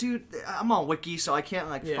 Dude, I'm on Wiki, so I can't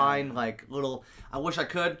find little... I wish I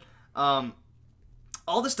could.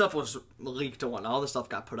 All this stuff was leaked and whatnot. All this stuff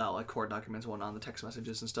got put out, like court documents and whatnot, the text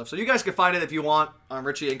messages and stuff. So you guys can find it if you want on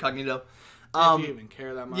Richie Incognito. If you even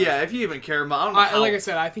care that much. Yeah, if you even care. I don't know like I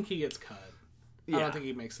said, I think he gets cut. Yeah. I don't think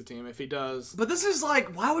he makes the team. If he does... But this is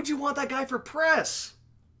why would you want that guy for press?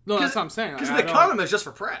 No, that's what I'm saying. Because the economy is just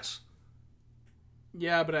for press.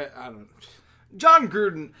 Yeah, but I don't... John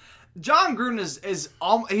Gruden is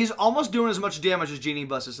he's almost doing as much damage as Genie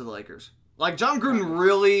Buses to the Lakers. Like, John Gruden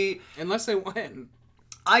really... Unless they win.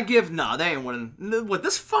 They ain't winning. With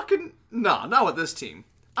this fucking... No, not with this team.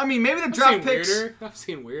 I mean, maybe the draft picks... I've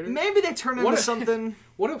seen weirder. Maybe they turn into something...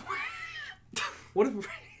 What if...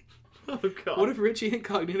 Oh, God. What if Richie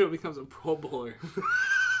Incognito becomes a Pro Bowler?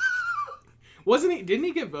 Wasn't he? Didn't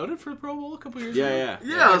he get voted for the Pro Bowl a couple years ago?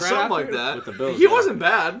 Yeah, something like that. With the Bills, he wasn't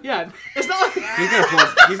bad. Yeah, it's not like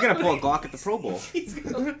he's gonna pull a Glock at the Pro Bowl. He's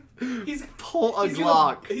gonna pull a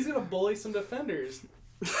Glock. He's gonna bully some defenders.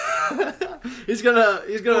 he's gonna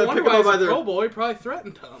pick him up by the Pro Bowl. He probably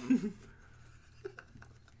threatened him.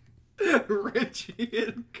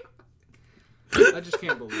 Richie. I just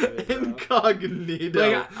can't believe it. Bro.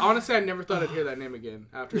 Incognito. Like, honestly, I never thought I'd hear that name again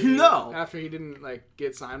after he didn't like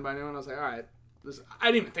get signed by anyone. I was like, all right, I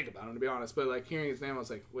didn't even think about him to be honest, but like hearing his name, I was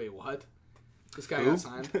like, wait, what? This guy got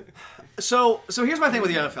signed. So here's my thing with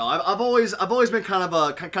the NFL. I've always been kind of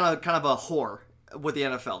a whore with the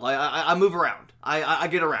NFL. I move around. I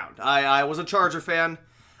get around. I was a Charger fan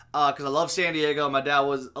because I love San Diego. My dad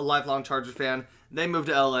was a lifelong Charger fan. They moved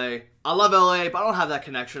to LA. I love LA, but I don't have that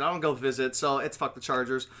connection. I don't go visit, so it's fuck the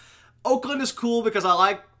Chargers. Oakland is cool because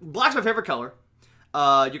black's my favorite color.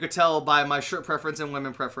 You could tell by my shirt preference and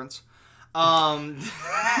women preference.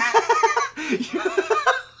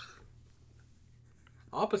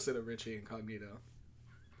 Opposite of Richie Incognito.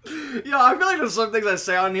 Yeah, I feel like there's some things I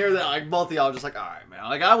say on here that like both of y'all are just like, all right, man.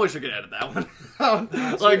 Like I wish we could edit that one.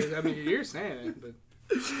 Like, I mean, you're saying it, but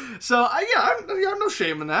so I'm no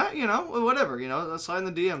shame in that. You know, whatever. You know, slide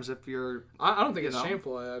in the DMs if you're. I don't think it's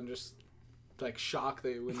shameful. I'm just like shocked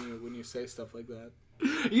that when you say stuff like that.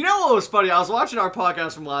 You know what was funny? I was watching our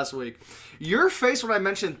podcast from last week. Your face when I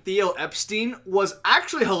mentioned Theo Epstein was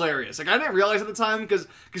actually hilarious. Like I didn't realize at the time because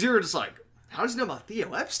you were just like, how does he know about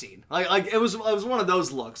Theo Epstein? Like it was one of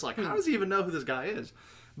those looks. Like how does he even know who this guy is?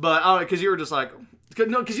 But I don't know, because you were just like,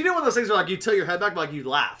 because you know one of those things where like you tilt your head back, but like you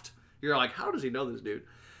laughed. You're like, how does he know this dude?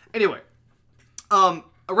 Anyway, a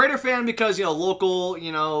Raider fan because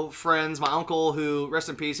local friends. My uncle, who rest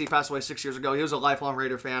in peace, he passed away 6 years ago. He was a lifelong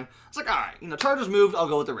Raider fan. It's like, all right, Chargers moved. I'll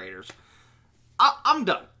go with the Raiders. I'm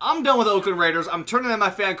done. I'm done with the Oakland Raiders. I'm turning in my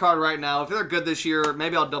fan card right now. If they're good this year,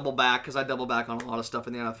 maybe I'll double back because I double back on a lot of stuff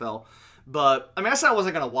in the NFL. But I mean, I said I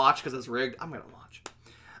wasn't gonna watch because it's rigged. I'm gonna watch.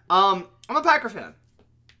 I'm a Packer fan.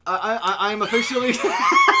 I'm officially.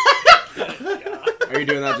 Are you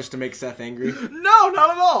doing that just to make Seth angry? No,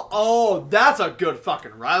 not at all. Oh, that's a good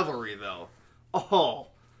fucking rivalry, though. Oh,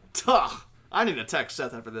 tough. I need to text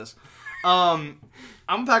Seth after this. I'm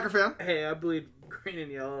a Packer fan. Hey, I bleed green and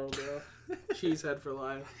yellow, bro. Cheesehead for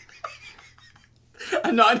life.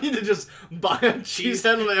 No, I need to just buy a cheese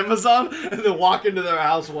head on Amazon and then walk into their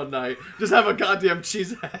house one night. Just have a goddamn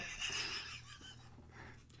cheese head.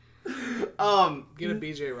 Get a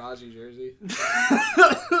BJ Raji jersey.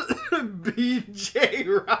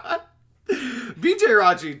 BJ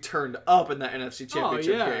Raji turned up in that NFC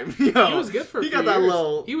Championship game. Yo, he was good for a few got that years.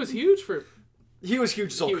 little. He was huge for. He was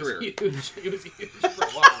huge his whole career. He was huge for a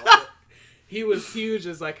while. He was huge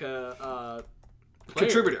as like a player.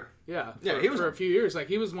 Contributor. Yeah, he was for a few years. Like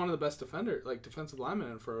he was one of the best defensive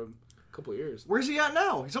linemen for a couple of years. Where's he at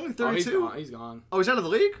now? He's only 32. He's gone. Oh, he's out of the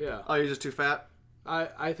league? Yeah. Oh, he's just too fat.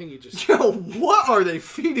 I think he just. Yo, what are they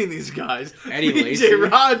feeding these guys? Eddie Lacy.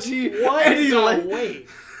 BJ Raji. What? Eddie Lacy. Wait.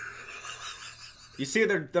 You see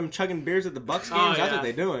them chugging beers at the Bucks games? Oh, That's yeah. what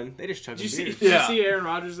they doing. They just chugging beers. Did you see Aaron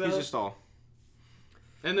Rodgers though? He's just all.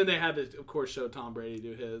 And then they had to, of course, show Tom Brady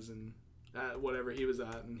do his and whatever he was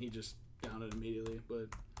at, and he just downed it immediately. But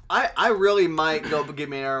I really might go give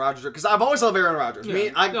me an Aaron Rodgers because I've always loved Aaron Rodgers.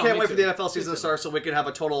 Yeah. I can't wait for the too. NFL season to start so we can have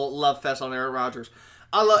a total love fest on Aaron Rodgers.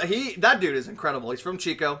 That dude is incredible. He's from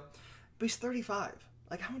Chico, but he's 35.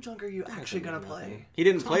 Like, how much longer are you actually gonna play? He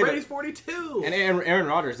didn't play. Brady's 42. And Aaron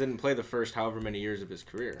Rodgers didn't play the first however many years of his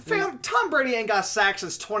career. Fam, Tom Brady ain't got sacked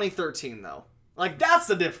since 2013 though. Like, that's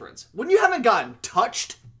the difference. When you haven't gotten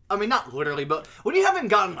touched, I mean, not literally, but when you haven't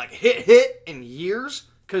gotten like hit in years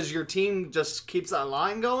because your team just keeps that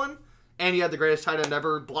line going, and you had the greatest tight end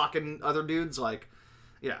ever blocking other dudes, like,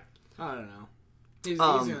 yeah. I don't know. He's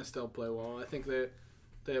gonna still play well. I think they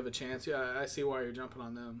have a chance. Yeah, I see why you're jumping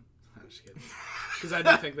on them. I'm just kidding. Because I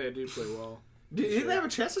do think they do play well. Did they have a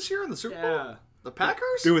chance this year in the Super Bowl? Yeah. The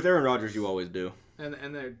Packers? Dude, with Aaron Rodgers, you always do.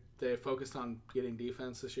 And they focused on getting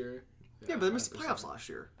defense this year. Yeah, but they missed the playoffs last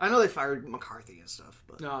year. I know they fired McCarthy and stuff,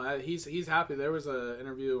 but No, he's happy. There was an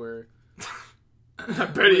interview where I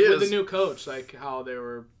bet he is. with the new coach, like how they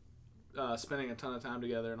were spending a ton of time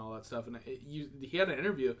together and all that stuff. And he had an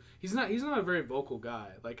interview. He's not a very vocal guy,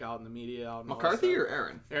 like out in the media. Out in McCarthy or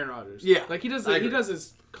Aaron? Aaron Rodgers. Yeah, like he does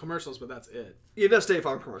his commercials, but that's it. He does State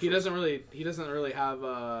Farm commercials. He doesn't really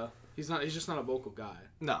have. He's just not a vocal guy.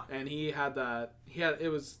 No. And it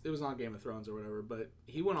was on Game of Thrones or whatever, but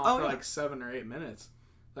he went on for like 7 or 8 minutes,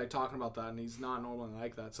 like talking about that, and he's not normally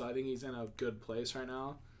like that. So I think he's in a good place right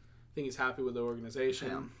now. I think he's happy with the organization.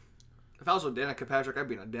 Damn. If I was with Danica Patrick, I'd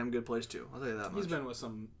be in a damn good place too. I'll tell you that much. He's been with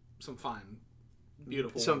some fine,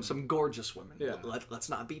 beautiful, some gorgeous women. Yeah. Let's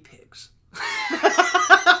not be pigs.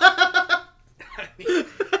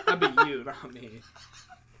 I'd be you, not me.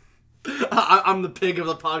 I'm the pig of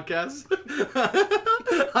the podcast.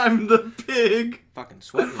 I'm the pig. Fucking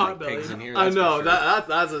sweating like Potbelly. pigs in here. I that's know for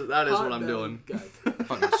sure. that is what I'm doing. Guy.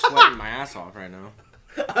 Fucking sweating my ass off right now.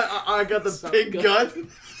 I got the Suck big gut. gut.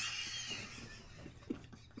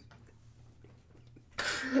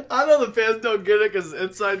 I know the fans don't get it because it's an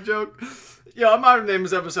inside joke. Yo, I'm not name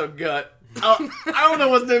this episode Gut. I don't know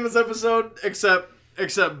what's name this episode except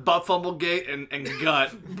Butt Fumble Gate and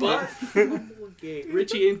Gut. But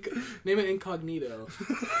Richie, name it Incognito.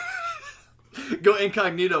 Go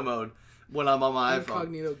incognito mode when I'm on my iPhone.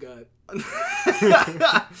 Incognito gut.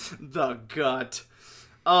 The Gut.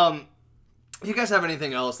 You guys have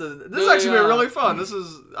anything else? This has actually been really fun. This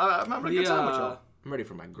is I'm having a good time with y'all. I'm ready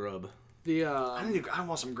for my grub. I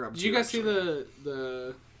want some grub. Did you guys see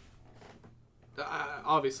the?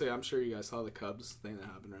 Obviously, I'm sure you guys saw the Cubs thing that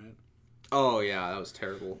happened, right? Oh yeah, that was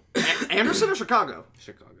terrible. Anderson or Chicago?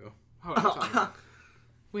 Chicago.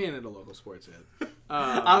 We ain't into local sports yet.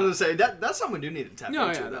 I was gonna say that's something we do need to tap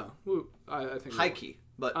into. No. I think high key.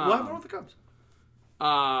 But what happened with the Cubs?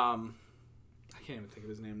 I can't even think of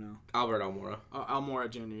his name now. Albert Almora. Almora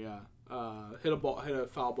Jr. Yeah. Hit a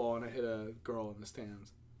foul ball, and I hit a girl in the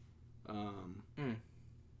stands.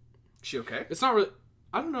 She okay? It's not really.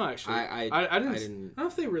 I don't know actually. I don't know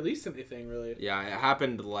if they released anything really. Yeah, it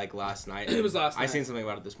happened like last night. It was last night. I seen something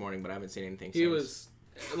about it this morning, but I haven't seen anything. He was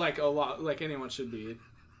like a lot, like anyone should be.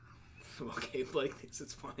 Okay, Blake thinks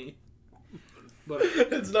it's funny, but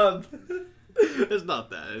it's not. It's not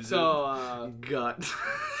that. It's Gut.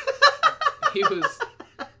 He was.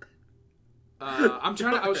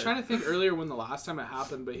 I was trying to think earlier when the last time it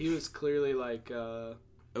happened, but he was clearly like.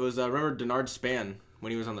 It was remember Denard Span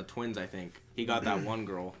when he was on the Twins. I think he got that one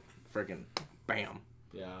girl, freaking bam.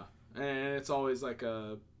 Yeah, and it's always like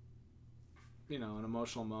an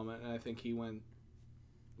emotional moment, and I think he went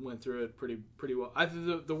through it pretty well. I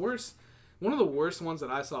think the worst, one of the worst ones that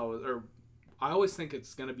I saw was, or I always think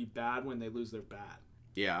it's gonna be bad when they lose their bat.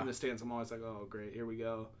 Yeah. In the stands, I'm always like, oh great, here we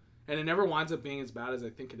go, and it never winds up being as bad as I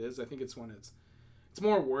think it is. I think it's when it's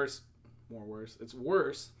worse. It's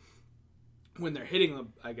worse when they're hitting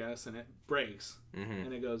them, I guess, and it breaks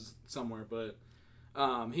and it goes somewhere. But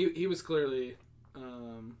he was clearly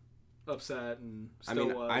upset and still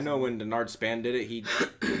was. I know when Denard Span did it, he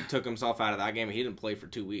took himself out of that game. He didn't play for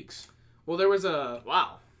 2 weeks. Well, there was I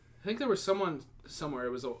think there was someone somewhere.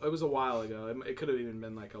 It was a while ago. It could have even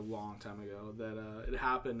been like a long time ago that it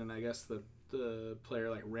happened, and I guess the player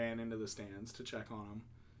like ran into the stands to check on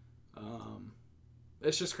him.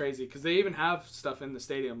 It's just crazy because they even have stuff in the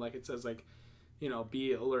stadium like it says like.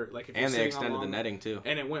 Be alert. Like if and they extended the netting too,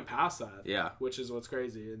 and it went past that. Yeah, which is what's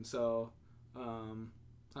crazy. And so, I'm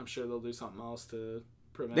sure they'll do something else to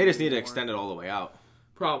prevent. They just need to extend it all the way out.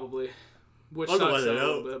 Probably, which sucks a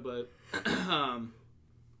little bit. But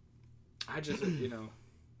I just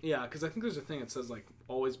yeah, because I think there's a thing that says like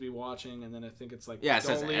always be watching, and then I think it's like it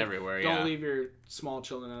says everywhere. Don't leave your small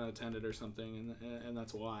children unattended or something, and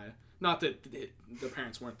that's why. Not that the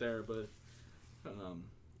parents weren't there, but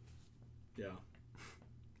yeah.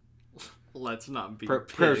 Let's not be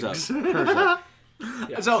prayers up.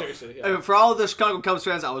 Yeah, so, seriously, yeah. For all the Chicago Cubs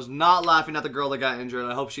fans, I was not laughing at the girl that got injured.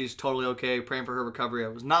 I hope she's totally okay. Praying for her recovery. I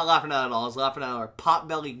was not laughing at it at all. I was laughing at our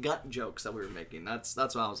pot-belly gut jokes that we were making. That's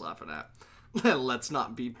what I was laughing at. Let's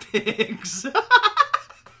not be pigs.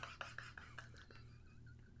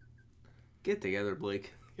 Get together,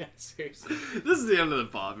 Blake. Yeah, seriously. This is the end of the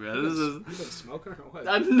pod, man. This is you been smoking or what?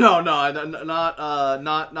 no,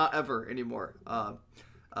 not ever anymore.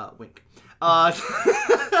 Wink.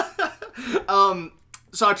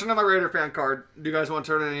 So I turned on my Raider fan card. Do you guys want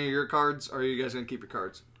to turn in any of your cards, or are you guys gonna keep your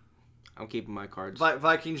cards? I'm keeping my cards.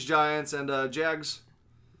 Vikings, Giants, and Jags.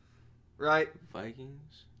 Right?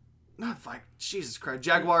 Vikings. Not Vikings. Jesus Christ.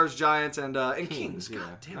 Jaguars, Giants, and Kings. Yeah.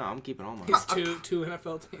 God damn it. No, I'm keeping all mine. It's two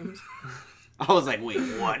NFL teams. I was like, wait,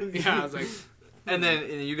 what? Yeah, I was like, and then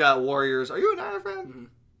you got Warriors. Are you a Niner fan?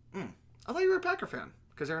 Mm-hmm. I thought you were a Packer fan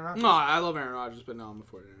because Aaron Rodgers. No, I love Aaron Rodgers, but no, I'm a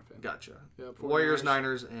 49er fan. Gotcha. Yep, Warriors,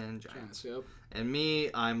 Niners, and Giants. Yep. And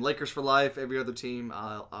me, I'm Lakers for life. Every other team,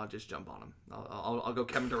 I'll just jump on them. I'll go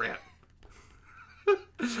Kevin Durant.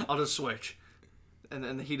 I'll just switch, and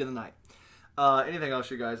in the heat of the night. Anything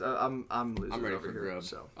else, you guys? I'm losing. I'm ready over for here. grub.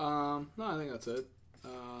 So. No, I think that's it.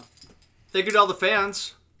 Thank you to all the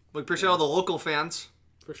fans. We appreciate all the local fans.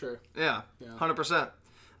 For sure. Yeah. 100%.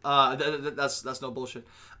 That's no bullshit.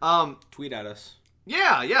 Tweet at us.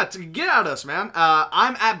 Yeah, to get at us, man.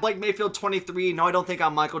 I'm at Blake Mayfield 23. No, I don't think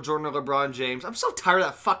I'm Michael Jordan or LeBron James. I'm so tired of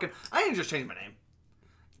that fucking. I need to just change my name.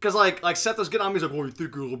 Because like Seth was getting on me. He's like, "Oh, you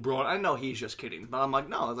think you're LeBron?" I know he's just kidding, but I'm like,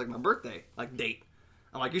 no, it's like my birthday, like date.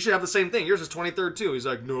 I'm like, you should have the same thing. Yours is 23rd too. He's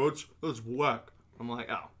like, no, that's whack. I'm like,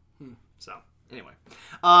 oh. So anyway,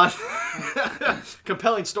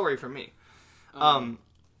 compelling story for me. Do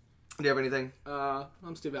you have anything?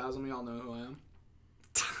 I'm Steve Haslam. You all know who I am.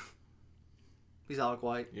 He's Alec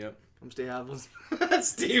White. Yep. I'm Steve Haslam.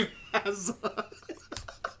 Steve Haslam.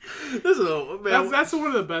 This is man. That's one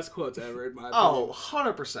of the best quotes ever in my opinion. Oh,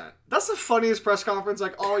 100%. That's the funniest press conference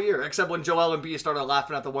like all year, except when Joel Embiid started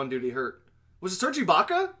laughing at the one dude he hurt. Was it Serge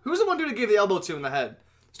Ibaka? Who was the one dude he gave the elbow to in the head?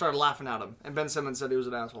 Started laughing at him, and Ben Simmons said he was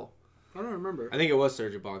an asshole. I don't remember. I think it was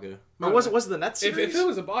Serge Ibaka. Or was it the Nets series? If it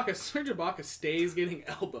was Ibaka, Serge Ibaka stays getting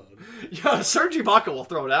elbowed. Yeah, Serge Ibaka will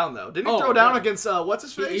throw down, though. Didn't he throw down against,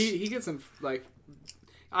 what's-his-face? He gets some, like...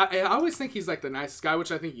 I always think he's, like, the nicest guy,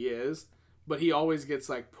 which I think he is. But he always gets,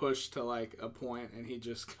 like, pushed to, like, a point, and he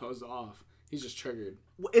just goes off. He's just triggered.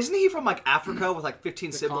 Isn't he from, like, Africa with, like,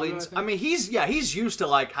 15 siblings? Congo, I mean, he's used to,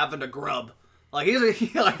 like, having to grub. Like,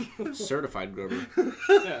 he's like... Certified grubber.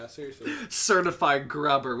 Yeah, seriously. Certified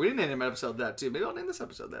grubber. We didn't name an episode that, too. Maybe I'll name this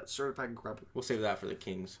episode that. Certified grubber. We'll save that for the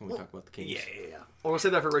Kings when we talk about the Kings. Yeah. Or we'll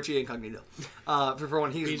save that for Richie Incognito. For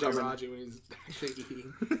when he's... BJ Raji when he's actually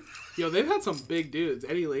eating. Yo, they've had some big dudes.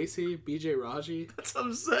 Eddie Lacy, BJ Raji. That's what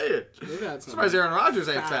I'm saying. They've had some... Surprised Aaron Rodgers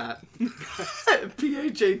ain't fat.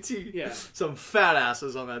 P-H-A-T. Yeah. Some fat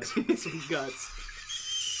asses on that team. Some guts.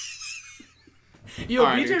 Yo, All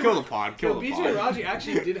right, BJ dude, kill the pod. Kill the pod. BJ Raji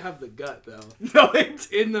actually did have the gut though. No,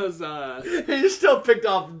 In those he still picked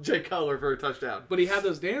off Jay Cutler for a touchdown. but he had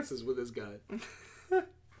those dances with his gut.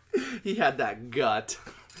 He had that gut.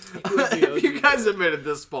 was the If you OG. guys have made it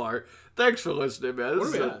this far, thanks for listening, man. What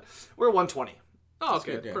are we at? We're 120. Oh,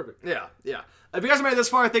 okay, good, yeah. perfect. Yeah. If you guys have made it this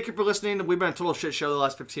far, thank you for listening. We've been a total shit show the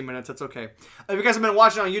last 15 minutes. That's okay. If you guys have been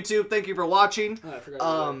watching on YouTube, thank you for watching. Oh, I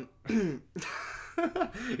forgot.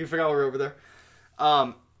 You forgot we were over there.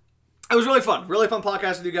 It was really fun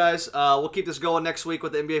podcast with you guys. We'll keep this going next week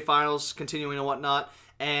with the NBA Finals continuing and whatnot,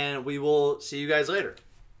 and we will see you guys later.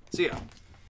 See ya.